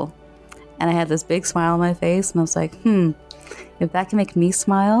 Snurgle. And I had this big smile on my face, and I was like, if that can make me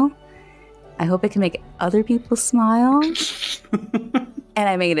smile, I hope it can make other people smile. And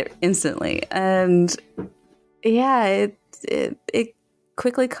I made it instantly. And yeah, it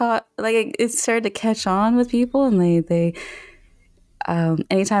quickly caught, like it started to catch on with people, and they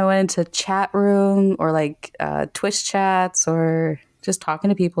anytime I went into chat room or like Twitch chats or just talking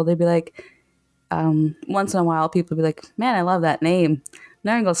to people, they'd be like, once in a while people would be like, man, I love that name,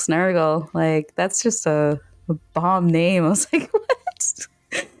 Nurgle Snurgle, like that's just a bomb name. I was like, what?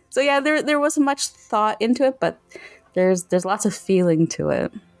 So yeah, there wasn't much thought into it, but there's lots of feeling to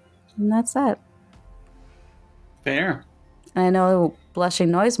it, and that's that. Fair. And I know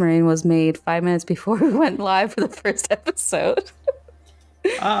Blushing Noise Marine was made 5 minutes before we went live for the first episode.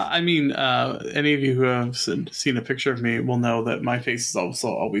 I mean, any of you who have seen a picture of me will know that my face is also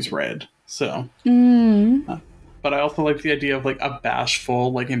always red. So, but I also like the idea of like a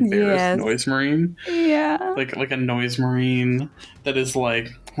bashful, like embarrassed noise marine. Yeah, like a noise marine that is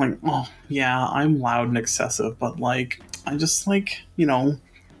like, oh yeah, I'm loud and excessive, but like I just like,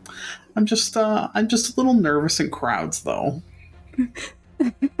 I'm just a little nervous in crowds though.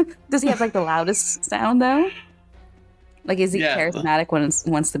 Does he have like the loudest sound though? Like, is he charismatic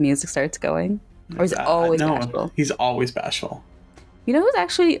once the music starts going, or is it always bashful? He's always bashful. You know who's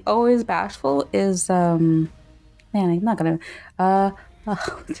actually always bashful is man, I'm not gonna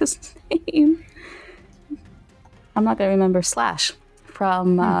what's his name? I'm not gonna remember. Slash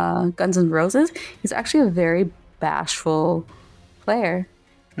from Guns N' Roses. He's actually a very bashful player.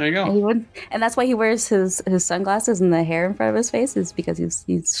 There you go. And that's why he wears his sunglasses and the hair in front of his face, is because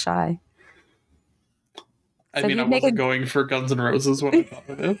he's shy. I mean, I wasn't going for Guns N' Roses when I thought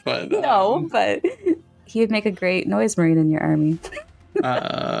of it, but no, but he would make a great noise marine in your army.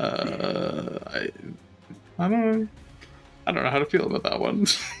 I don't know how to feel about that one.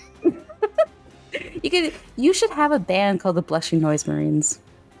 You should have a band called the Blushing Noise Marines.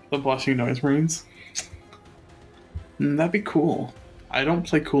 The Blushing Noise Marines? That'd be cool. I don't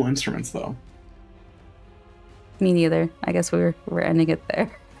play cool instruments though. Me neither. I guess we're ending it there.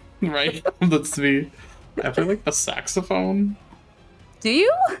 Right? That's me. I play like the saxophone. Do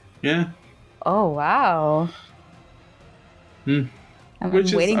you? Yeah. Oh wow. Which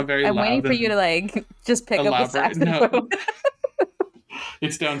waiting, is a very I'm loud waiting for you to like just pick up a saxophone. No.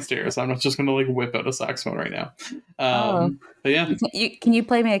 It's downstairs. I'm not just gonna like whip out a saxophone right now. But yeah. Can you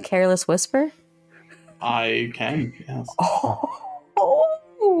play me a Careless Whisper? I can. Yes. Oh.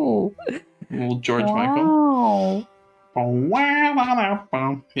 Little George Michael.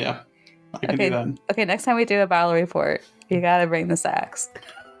 Yeah. I can do that. Okay, next time we do a battle report, you gotta bring the sax.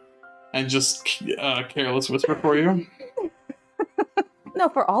 And just Careless Whisper for you? No,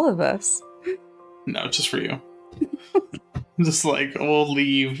 for all of us. No, just for you. Just like, we'll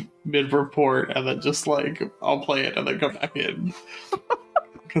leave mid-report and then just like, I'll play it and then come back in.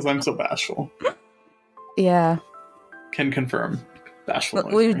 Because I'm so bashful. Yeah. Can confirm. Bashful.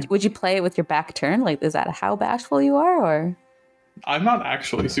 Would you play it with your back turned? Like, is that how bashful you are, or? I'm not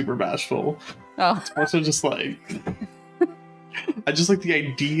actually super bashful. Oh. It's also just like... I just like the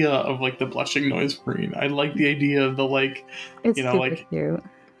idea of like the Blushing Noise Marine. I like the idea of the like, it's super like cute.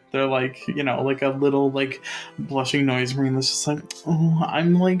 They're like, like a little like Blushing Noise Marine that's just like, oh,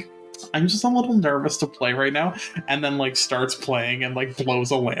 I'm just a little nervous to play right now, and then like starts playing and like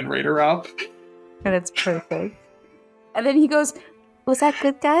blows a Land Raider up. And it's perfect. And then he goes, "Was that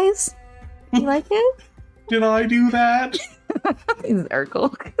good, guys? You like it? Did I do that?" He's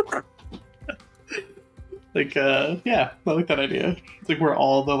Urkel. Like, yeah, I like that idea. It's like where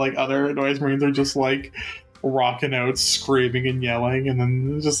all the like other noise marines are just like rocking out, screaming and yelling, and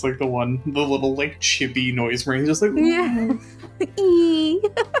then just like the little like chippy noise marine just like, yeah.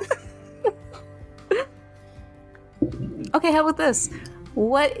 Okay, how about this?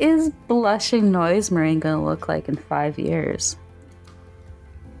 What is Blushing Noise Marine gonna look like in 5 years?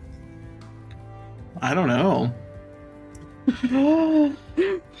 I don't know.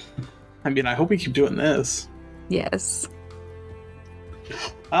 I mean, I hope we keep doing this. Yes.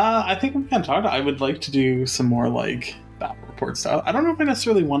 I think we can talk. I would like to do some more like battle report stuff. I don't know if I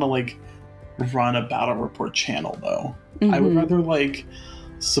necessarily want to like run a battle report channel though. I would rather like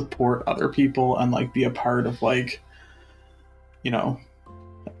support other people and like be a part of like, you know,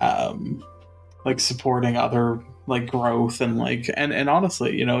 like supporting other like growth and like and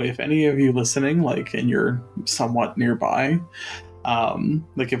honestly, you know, if any of you listening like and you're somewhat nearby,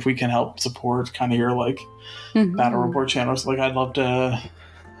 like if we can help support kind of your like battle report channels, like I'd love to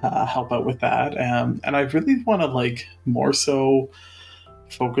help out with that. And I really want to like more so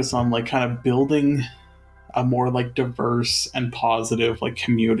focus on like kind of building a more like diverse and positive like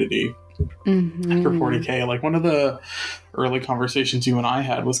community for 40K. Like one of the early conversations you and I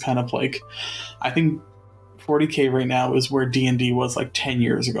had was kind of like, I think 40K right now is where D&D was like 10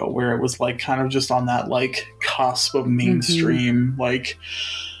 years ago, where it was like kind of just on that like cusp of mainstream like,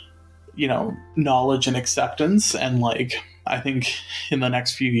 you know, knowledge and acceptance. And like I think in the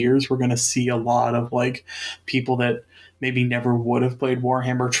next few years we're going to see a lot of like people that maybe never would have played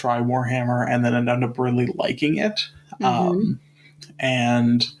Warhammer try Warhammer and then end up really liking it.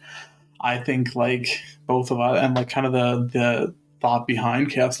 And I think like both of us, and like kind of the thought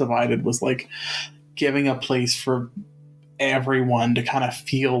behind Chaos Divided was like giving a place for everyone to kind of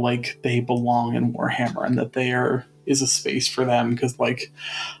feel like they belong in Warhammer and that there is a space for them. Because like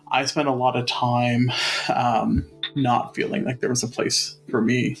I spent a lot of time not feeling like there was a place for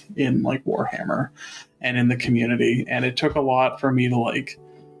me in like Warhammer and in the community, and it took a lot for me to like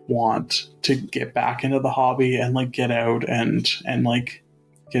want to get back into the hobby and like get out and like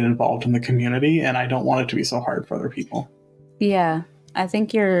get involved in the community. And I don't want it to be so hard for other people. Yeah, I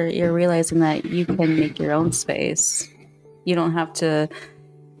think you're realizing that you can make your own space. You don't have to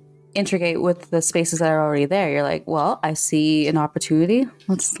integrate with the spaces that are already there. You're like, well, I see an opportunity.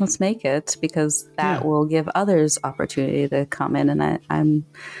 Let's make it, because that will give others opportunity to come in. And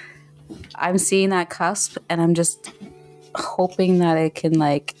I'm seeing that cusp, and I'm just hoping that it can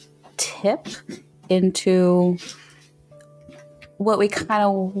like tip into what we kind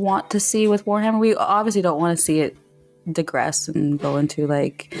of want to see with Warhammer. We obviously don't want to see it digress and go into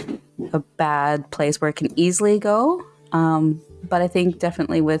like a bad place where it can easily go. But I think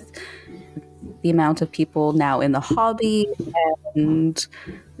definitely with the amount of people now in the hobby and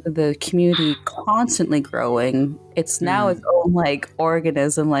the community constantly growing, it's now its own like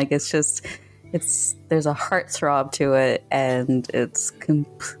organism. Like it's there's a heartthrob to it, and it's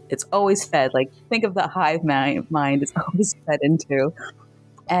always fed. Like think of the hive mind it's always fed into.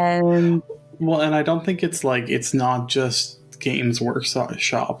 And well, and I don't think it's like, it's not just Games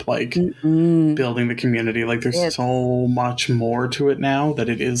Workshop like building the community. Like there's so much more to it now that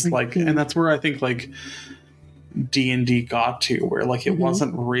it is like, and that's where I think like D&D got to, where like it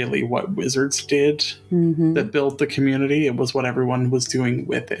wasn't really what Wizards did that built the community, it was what everyone was doing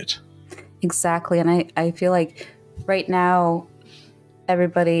with it. Exactly. And I feel like right now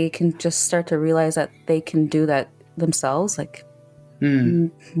everybody can just start to realize that they can do that themselves. Like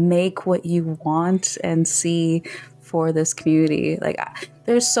make what you want and see for this community. Like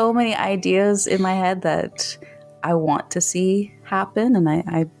there's so many ideas in my head that I want to see happen, and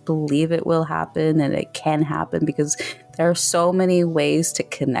I believe it will happen, and it can happen because there are so many ways to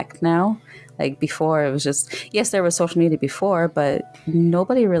connect now. Like before it was just, yes, there was social media before, but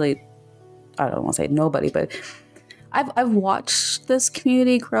nobody really, I don't want to say nobody, but I've watched this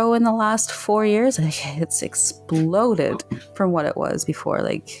community grow in the last 4 years. It's exploded from what it was before.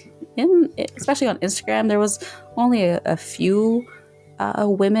 Like especially on Instagram, there was only a few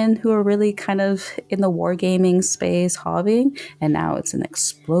women who are really kind of in the wargaming space hobbying, and now it's an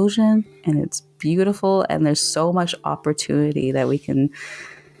explosion, and it's beautiful, and there's so much opportunity that we can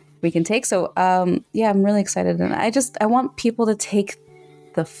take. So yeah, I'm really excited, and I want people to take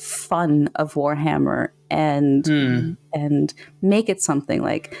the fun of Warhammer and make it something.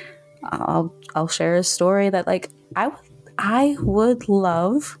 Like I'll share a story that like I would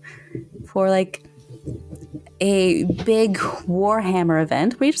love for like a big Warhammer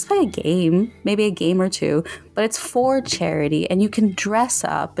event where you just play a game, maybe a game or two, but it's for charity, and you can dress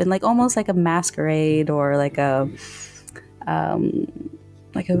up in like almost like a masquerade or like a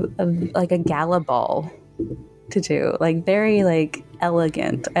gala ball to do, like very like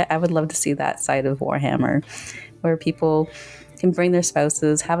elegant. I would love to see that side of Warhammer where people can bring their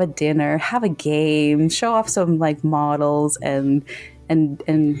spouses, have a dinner, have a game, show off some like models, and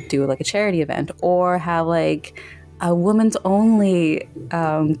do like a charity event, or have like a women's only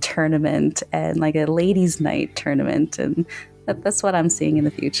tournament and like a ladies' night tournament. And that's what I'm seeing in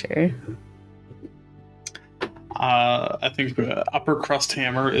the future. I think upper crust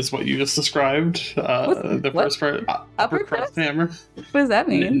hammer is what you just described. The what? first part, upper crust hammer. What does that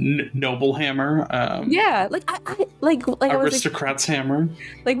mean? Noble hammer. Yeah, like I like aristocrat's hammer.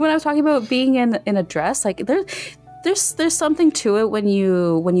 Like when I was talking about being in a dress, like there's something to it when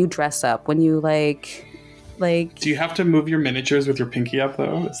you dress up, when you like. Do you have to move your miniatures with your pinky up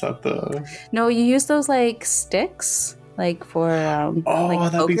though? Is that the? No, you use those like sticks, like for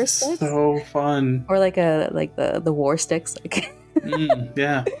like that'd be sticks? so fun. Or like the war sticks, like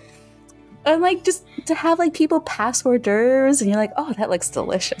yeah. And like just to have like people pass hors d'oeuvres, and you're like, oh, that looks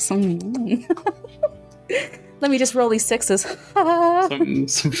delicious. Let me just roll these sixes.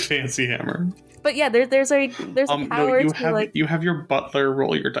 some fancy hammer. But yeah, there's a power no, you to have your butler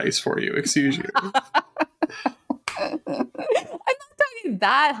roll your dice for you. Excuse you. I'm not talking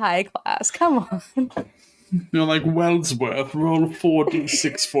that high class. Come on. You're like, Wellsworth, roll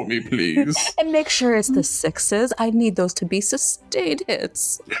 4d6 for me, please. And make sure it's the sixes. I need those to be sustained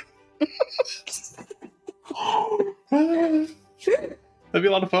hits. That'd be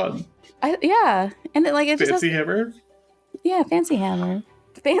a lot of fun. Yeah, and it just fancy hammer. Yeah, fancy hammer.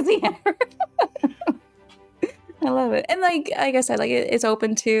 Fancy hammer. I love it, and like I said, like it's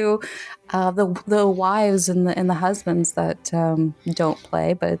open to the wives and the husbands that don't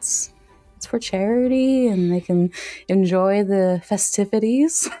play, but it's for charity, and they can enjoy the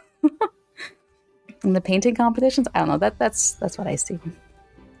festivities and the painting competitions. I don't know. That's what I see.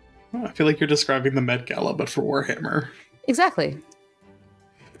 I feel like you're describing the Met Gala, but for Warhammer. Exactly. You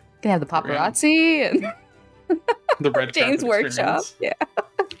can have the paparazzi and the red James Workshop. Yeah.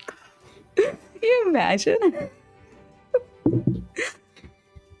 Can you imagine?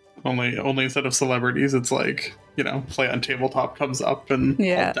 Only instead of celebrities, it's like, play on tabletop comes up and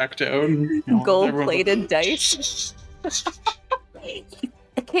all decked out. And, gold-plated dice.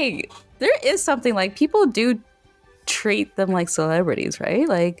 Okay, there is something like people do treat them like celebrities, right?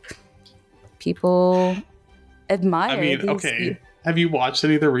 Like people admire. I mean, okay. Have you watched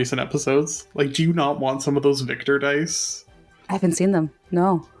any of the recent episodes? Like, do you not want some of those Victor dice? I haven't seen them.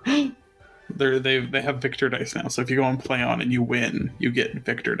 No. They have Victor dice now, so if you go and play on and you win, you get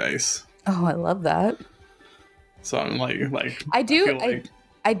Victor dice. Oh, I love that. So I'm like I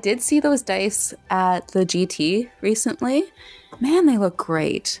did see those dice at the GT recently. Man, they look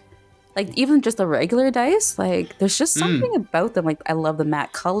great. Like even just the regular dice, like there's just something about them. Like I love the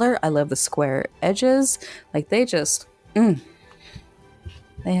matte color. I love the square edges. Like they just, they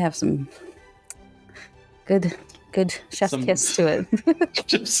have some good chef's kiss to it.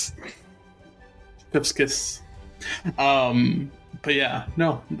 Chef's kiss. But yeah,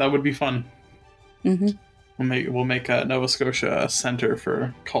 no, that would be fun. Mm-hmm. We'll make Nova Scotia a center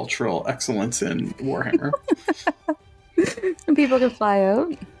for cultural excellence in Warhammer. And people can fly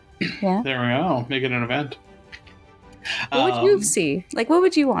out. Yeah. There we go. Make it an event. What would you see? Like, what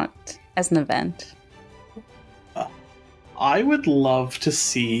would you want as an event? I would love to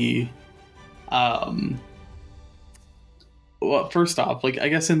see. Well, first off, like I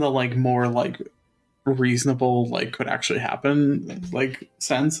guess in the like more like reasonable, like could actually happen, like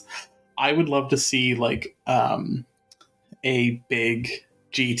sense, I would love to see like a big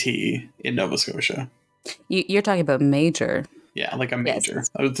GT in Nova Scotia. You're talking about major. Yeah, like a major. Yes.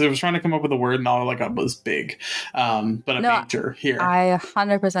 I was trying to come up with a word, and all I was big. But a major here. I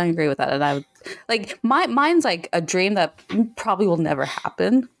 100% agree with that. And I would like mine's like a dream that probably will never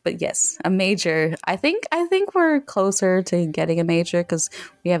happen. But yes, a major. I think we're closer to getting a major because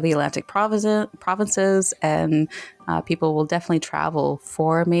we have the Atlantic provinces, and people will definitely travel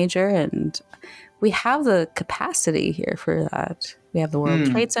for a major, and we have the capacity here for that. We have the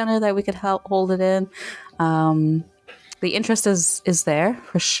World Trade Center that we could help hold it in. The interest is there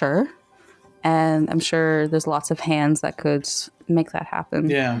for sure, and I'm sure there's lots of hands that could make that happen.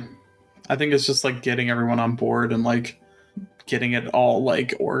 Yeah, I think it's just like getting everyone on board and like getting it all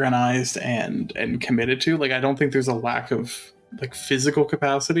like organized and committed to. Like, I don't think there's a lack of like physical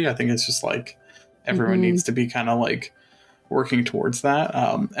capacity. I think it's just like everyone needs to be kind of like working towards that.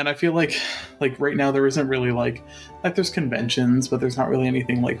 And I feel like right now there isn't really like there's conventions, but there's not really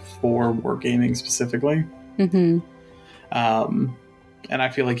anything like for wargaming specifically. And I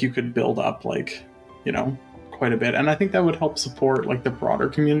feel like you could build up like, quite a bit. And I think that would help support like the broader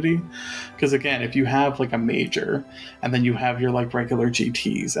community. Because again, if you have like a major and then you have your like regular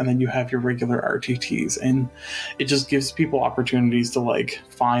GTs and then you have your regular RTTs, and it just gives people opportunities to like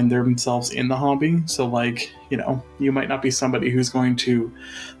find themselves in the hobby. So like, you might not be somebody who's going to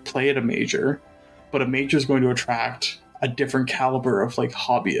play at a major, but a major is going to attract a different caliber of like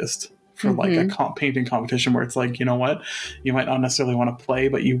hobbyist for like a painting competition where it's like, you know what, you might not necessarily want to play,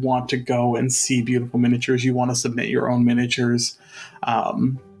 but you want to go and see beautiful miniatures. You want to submit your own miniatures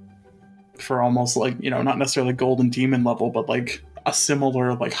for almost like, you know, not necessarily golden demon level, but like a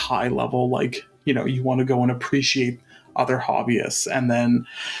similar like high level, like, you know, you want to go and appreciate other hobbyists. And then,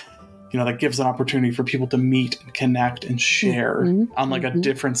 you know, that gives an opportunity for people to meet and connect and share on like a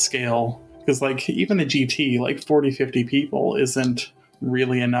different scale. Because like even a GT, like 40, 50 people isn't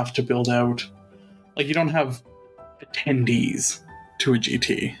really enough to build out. Like you don't have attendees to a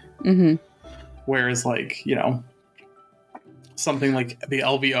GT. Whereas like, you know, something like the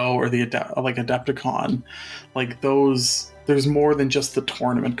LVO or the like Adepticon, like those, there's more than just the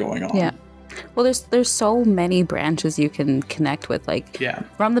tournament going on. Yeah. Well, there's so many branches you can connect with, like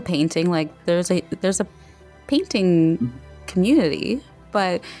from the painting, like there's a painting community,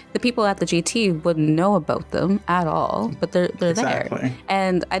 but the people at the GT wouldn't know about them at all, but they're there.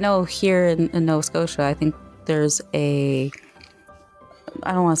 And I know here in Nova Scotia, I think there's I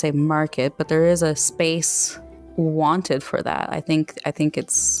don't want to say market, but there is a space wanted for that. I think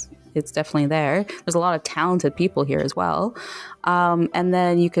it's definitely there. There's a lot of talented people here as well. And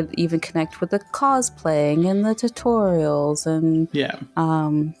then you could even connect with the cosplaying and the tutorials and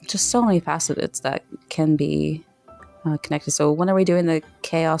just so many facets that can be connected. So when are we doing the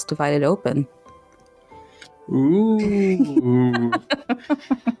Chaos Divided Open? Ooh.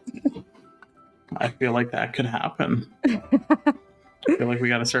 I feel like that could happen. I feel like we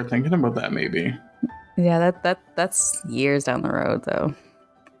got to start thinking about that maybe. Yeah, that's years down the road though.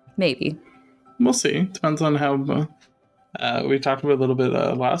 Maybe. We'll see. Depends on how we talked about a little bit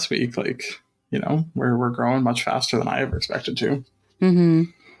last week. Like, you know, we're growing much faster than I ever expected to.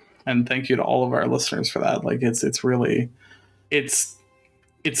 And thank you to all of our listeners for that. Like, it's really, it's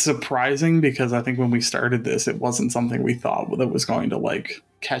surprising because I think when we started this, it wasn't something we thought that was going to like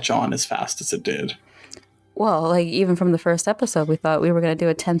catch on as fast as it did. Well, like even from the first episode, we thought we were going to do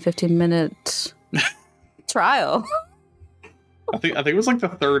a 10-15 minute trial. I think it was like the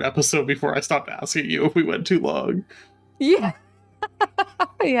third episode before I stopped asking you if we went too long. Yeah.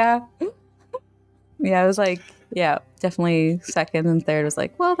 Yeah. Yeah, it was like, yeah, definitely second and third was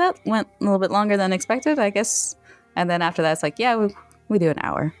like, well, that went a little bit longer than expected, I guess. And then after that, it's like, yeah, we do an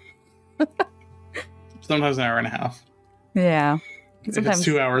hour. Sometimes an hour and a half. Yeah. Sometimes, if it's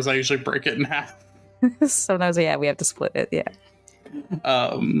 2 hours, I usually break it in half. Sometimes, yeah, we have to split it, yeah.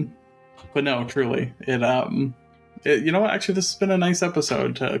 But no, truly, you know what? Actually, this has been a nice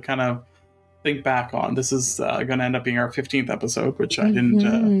episode to kind of think back on. This is going to end up being our 15th episode, which I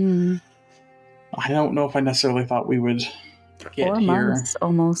didn't. I don't know if I necessarily thought we would get 4 here. months,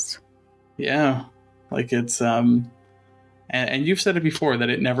 almost. Yeah, like it's and you've said it before that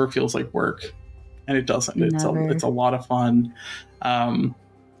it never feels like work, and it doesn't. Never. It's a lot of fun, and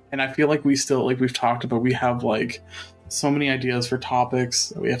I feel like we still, like we've talked about, we have like so many ideas for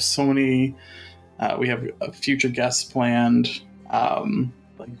topics. We have so many. We have future guests planned. I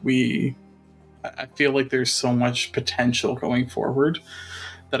feel like there's so much potential going forward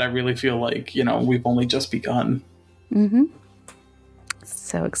that I really feel like, you know, we've only just begun.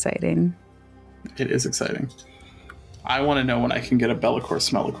 So exciting. It is exciting. I want to know when I can get a Bellacore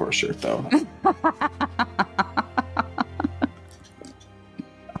Smellicore shirt, though.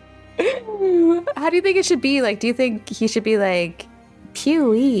 How do you think it should be? Like, do you think he should be like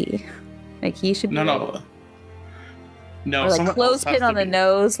Pewee? Like he should be no. Or like clothespin on the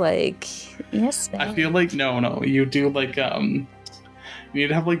nose, like yes. I feel like no. You do like you need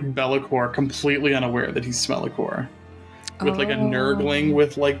to have like Bellacore completely unaware that he's Smellicore. With like a nerdling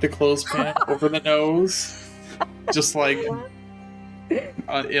with like the clothespin over the nose. Just like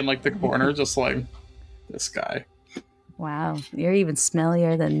in like the corner, just like this guy. Wow, you're even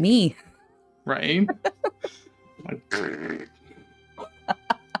smellier than me. Right?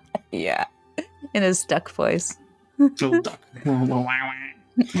 Yeah. In his duck voice. Little duck.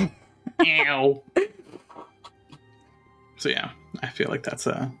 So yeah, I feel like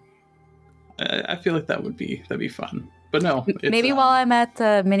I feel like that'd be fun. But no, maybe while I'm at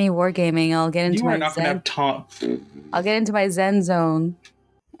the mini wargaming, I'll get into I'll get into my Zen zone,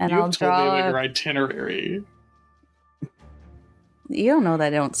 and I'll draw. Totally your itinerary. You don't know that I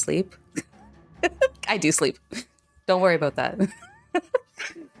don't sleep. I do sleep. Don't worry about that.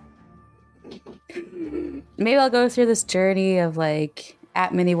 Maybe I'll go through this journey of like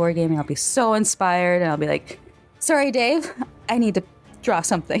at mini wargaming. I'll be so inspired, and I'll be like, "Sorry, Dave, I need to draw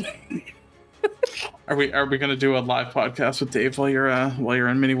something." Are we going to do a live podcast with Dave while you're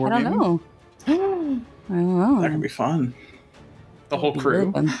in mini wargaming? I don't know. That could be fun. The whole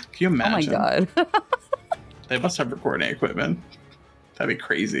crew. Can you imagine? Oh my god. They must have recording equipment. That'd be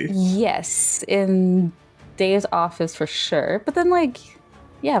crazy. Yes, in Dave's office for sure. But then, like,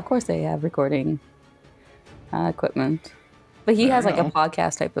 yeah, of course they have recording equipment. But he has like a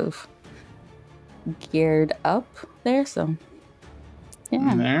podcast type of geared up there, so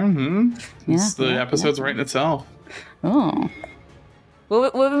yeah. The episode's writing itself. Oh.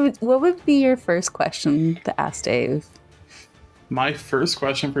 What would be your first question to ask Dave? My first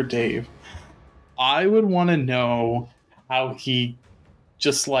question for Dave, I would want to know how he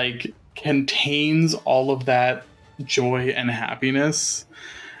just like contains all of that joy and happiness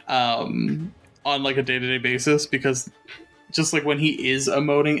on like a day-to-day basis, because just like when he is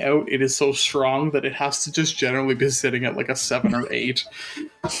emoting out, it is so strong that it has to just generally be sitting at like a 7 or 8.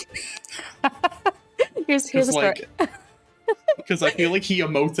 Here's a story. Because I feel like he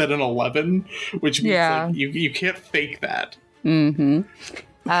emotes at an 11, which means like you can't fake that. Mm-hmm.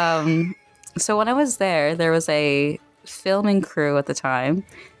 So when I was there was a filming crew at the time,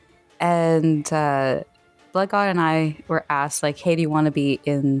 and Blood God and I were asked, like, hey, do you want to be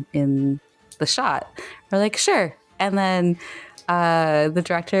in the shot? We're like, sure. And then the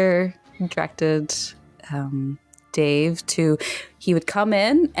director directed Dave to, he would come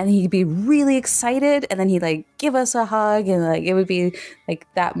in and he'd be really excited, and then he'd like give us a hug, and like it would be like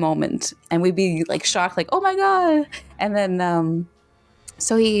that moment, and we'd be like shocked, like, oh my God. And then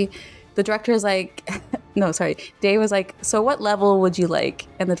so the director is like, no, sorry, Dave was like, so what level would you like?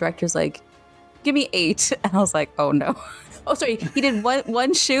 And the director's like, give me 8. And I was like, oh no. Oh, sorry. He did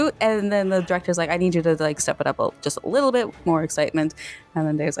one shoot, and then the director's like, I need you to like step it up just a little bit more excitement. And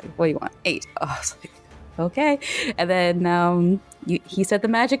then Dave's like, what do you want? 8. Oh, I was like, okay. And then he said the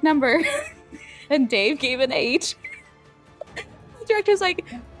magic number, and Dave gave an 8. The director's like,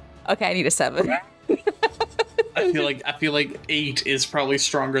 okay, I need a 7. I feel like 8 is probably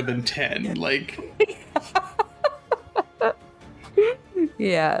stronger than 10. Like,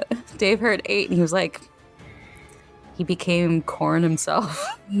 yeah. Dave heard 8, and he was like, he became Corn himself.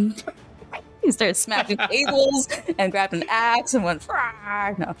 He started smashing tables and grabbed an axe and went,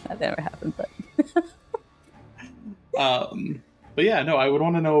 Frah! No, that never happened, but. But yeah, no, I would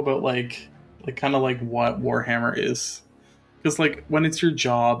want to know about like kind of like what Warhammer is, because like when it's your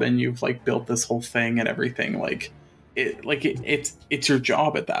job and you've like built this whole thing and everything, it's your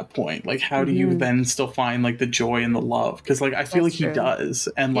job at that point. Like, how do you then still find like the joy and the love? Because like I feel like he does,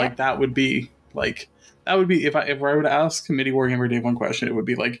 and like that would be if I were to ask Committee Warhammer Dave one question, it would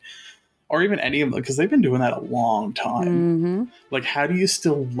be like, or even any of them, because they've been doing that a long time. Like, how do you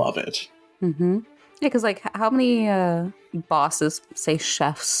still love it? Yeah, because like how many bosses, say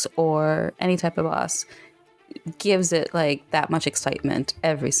chefs or any type of boss, gives it like that much excitement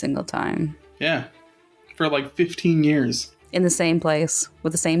every single time? Yeah, for like 15 years. In the same place,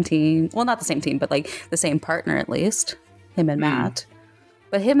 with the same team. Well, not the same team, but like the same partner at least. Him and Matt.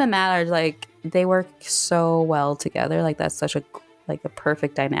 But him and Matt are like, they work so well together. Like that's such a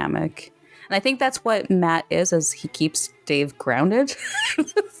perfect dynamic. And I think that's what Matt is he keeps Dave grounded.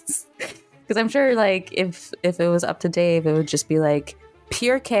 Because I'm sure like if it was up to Dave, it would just be like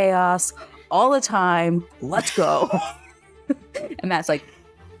pure chaos all the time. Let's go. And Matt's like,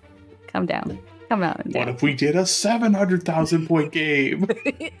 come down. Come out. What if we did a 700,000 point game?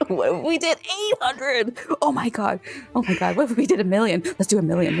 What if we did 800? Oh my god. What if we did 1 million? Let's do 1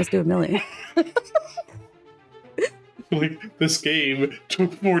 million. Like, this game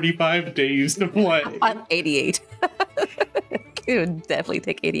took 45 days to play. I'm 88. It would definitely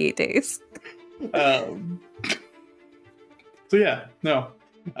take 88 days. So yeah, no.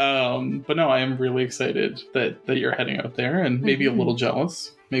 But no, I am really excited that you're heading out there, and maybe a little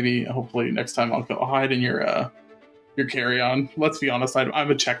jealous. Maybe, hopefully, next time I'll hide in your carry-on. Let's be honest,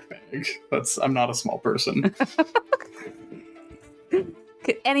 I'm a checked bag. I'm not a small person.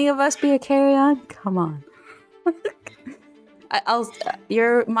 Could any of us be a carry-on? Come on.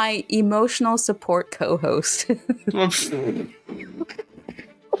 You're my emotional support co-host.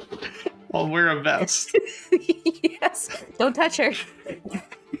 I'll wear a vest. Yes. Don't touch her.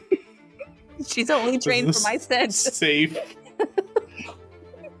 She's only trained for my stead. Safe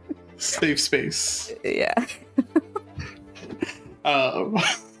space. Yeah. But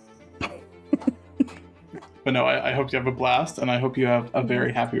no, I hope you have a blast, and I hope you have a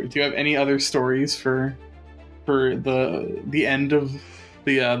very happy. Do you have any other stories for the end of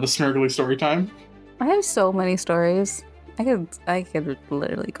the Snurgly story time? I have so many stories. I could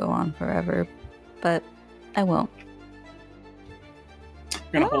literally go on forever, but I won't.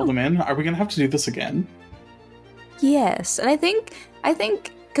 You're gonna hold them in? Are we gonna have to do this again? Yes, and I think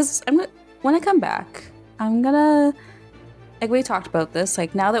because when I come back, I'm gonna, like, we talked about this,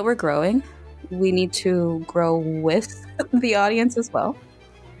 like, now that we're growing, we need to grow with the audience as well.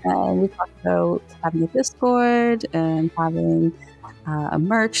 And we talked about having a Discord and having a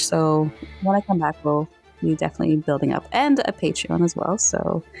merch. So when I come back, we'll be definitely building up, and a Patreon as well.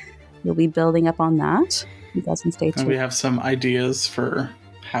 So we'll be building up on that. You guys can stay tuned. And we have some ideas for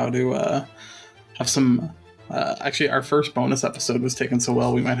how to have some. Actually, our first bonus episode was taken so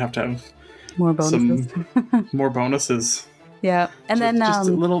well, we might have to have more bonuses. Some more bonuses. Yeah, and then just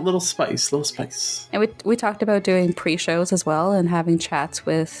a little spice. And we talked about doing pre-shows as well and having chats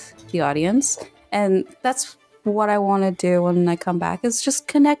with the audience, and that's what I want to do when I come back, is just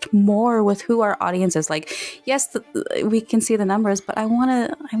connect more with who our audience is. Like, yes, we can see the numbers, but I want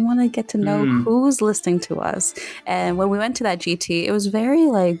to get to know who's listening to us. And when we went to that GT, it was very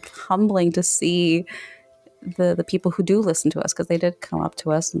like humbling to see the people who do listen to us, because they did come up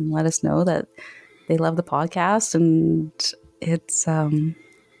to us and let us know that they love the podcast, and it's I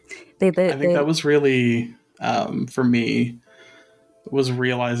think that was really for me, was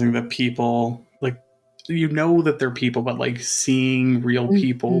realizing that people, like, that they're people, but like seeing real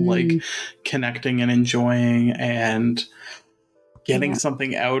people like connecting and enjoying and getting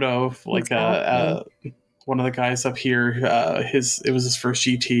something out of, like one of the guys up here, it was his first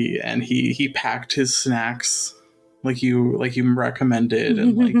GT, and he packed his snacks like you recommended,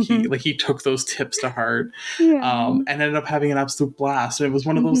 and like he took those tips to heart, and ended up having an absolute blast. And it was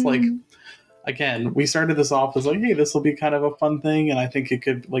one of those, like, again, we started this off as like, hey, this will be kind of a fun thing, and I think it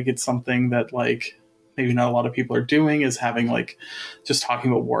could, like, it's something that like maybe not a lot of people are doing, is having like just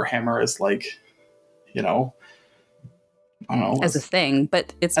talking about Warhammer as like, I don't know, as a thing,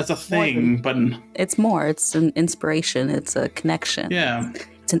 but it's as a thing, but it's more. It's an inspiration. It's a connection. Yeah,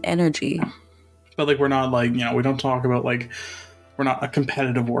 it's an energy. But like, we're not like, we don't talk about, like, we're not a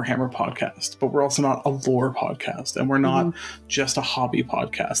competitive Warhammer podcast, but we're also not a lore podcast, and we're not just a hobby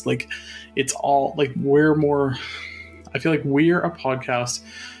podcast. Like, it's all like, I feel like we're a podcast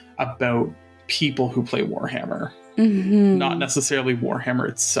about people who play Warhammer, not necessarily Warhammer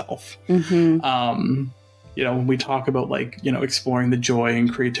itself. When we talk about, like, exploring the joy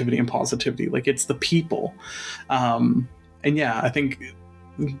and creativity and positivity, like, it's the people. And yeah, I think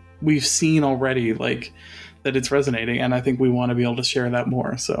we've seen already, like, that it's resonating, and I think we want to be able to share that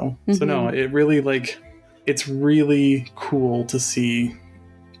more. So no, it really, like, it's really cool to see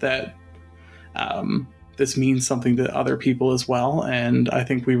that this means something to other people as well. And I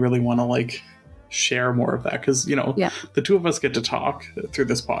think we really want to, like, share more of that, because the two of us get to talk through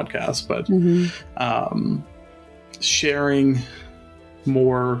this podcast, but sharing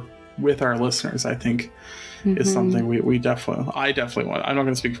more with our listeners, I think, is something I definitely want. I'm not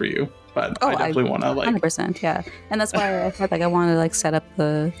going to speak for you, but I definitely want to, like, 100%, yeah. And that's why I felt like I want to, like, set up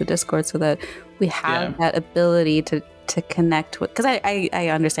the Discord so that we have that ability to connect with, because I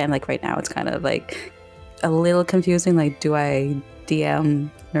understand, like, right now it's kind of like a little confusing. Like, do I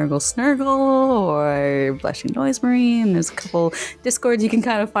DM Snurgle or Blushing Noise Marine? There's a couple Discords you can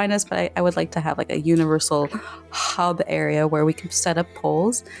kind of find us, but I would like to have, like, a universal hub area where we can set up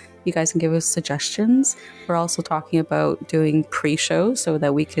polls. You guys can give us suggestions. We're also talking about doing pre-shows so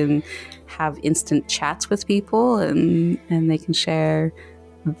that we can have instant chats with people, and they can share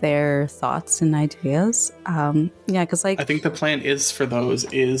their thoughts and ideas. Because, like, I think the plan is for those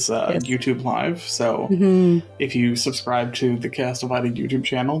is YouTube Live. So if you subscribe to the Chaos Divided YouTube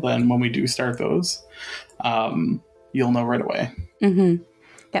channel, then when we do start those, you'll know right away.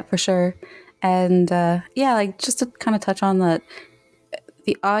 Yeah, for sure. And like, just to kind of touch on that,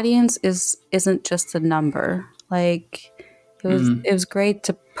 the audience isn't just a number. Like, it was great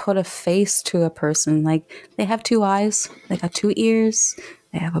to put a face to a person. Like, they have 2 eyes, they got 2 ears,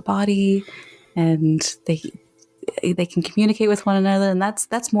 they have a body, and they can communicate with one another, and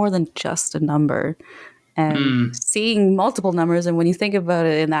that's more than just a number. And seeing multiple numbers, and when you think about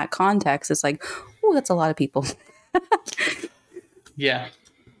it in that context, it's like, oh, that's a lot of people. Yeah,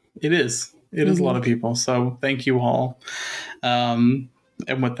 it is. It is a lot of people. So thank you all.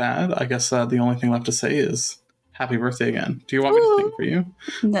 And with that, I guess the only thing left to say is happy birthday again. Do you want me to sing for you?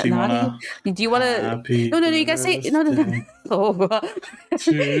 Do you want to? No. You guys say no. Oh.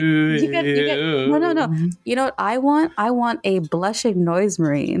 You no. You know what I want? I want a Blushing Noise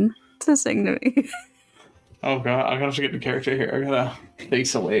Marine to sing to me. Oh god, I gotta get the character here. I gotta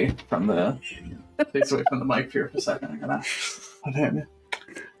face away from the mic here for a second.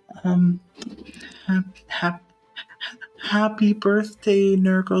 Happy birthday,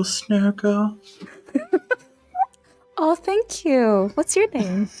 Snurgle. Oh, thank you. What's your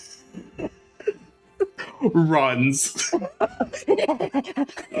name? Runs.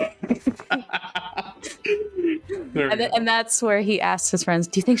 And that's where he asked his friends,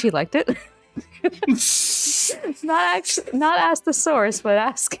 do you think she liked it? It's not ask the source, but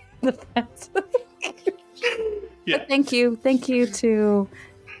ask the fans. Yeah. But thank you to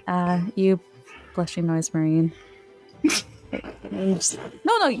you, Blushing Noise Marine.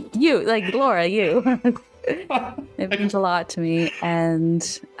 No, you, like Laura, you. It means a lot to me, and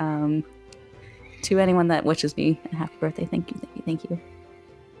to anyone that wishes me a happy birthday, thank you.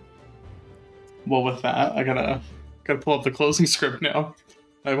 Well, with that, I gotta pull up the closing script now.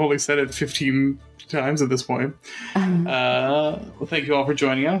 I've only said it 15 times at this point. Well, thank you all for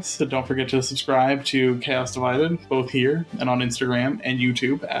joining us. So don't forget to subscribe to Chaos Divided, both here and on Instagram and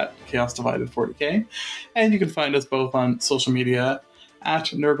YouTube at Chaos Divided 40K. And you can find us both on social media at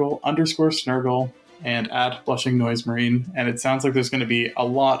Nurgle_Snurgle and at Blushing Noise Marine. And it sounds like there's going to be a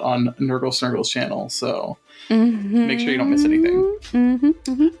lot on Nurgle Snurgle's channel, so make sure you don't miss anything.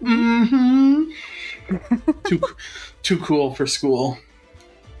 Too cool for school.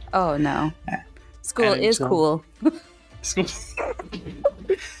 Oh no. School is cool. School.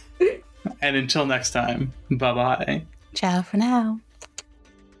 And until next time, bye-bye. Ciao for now.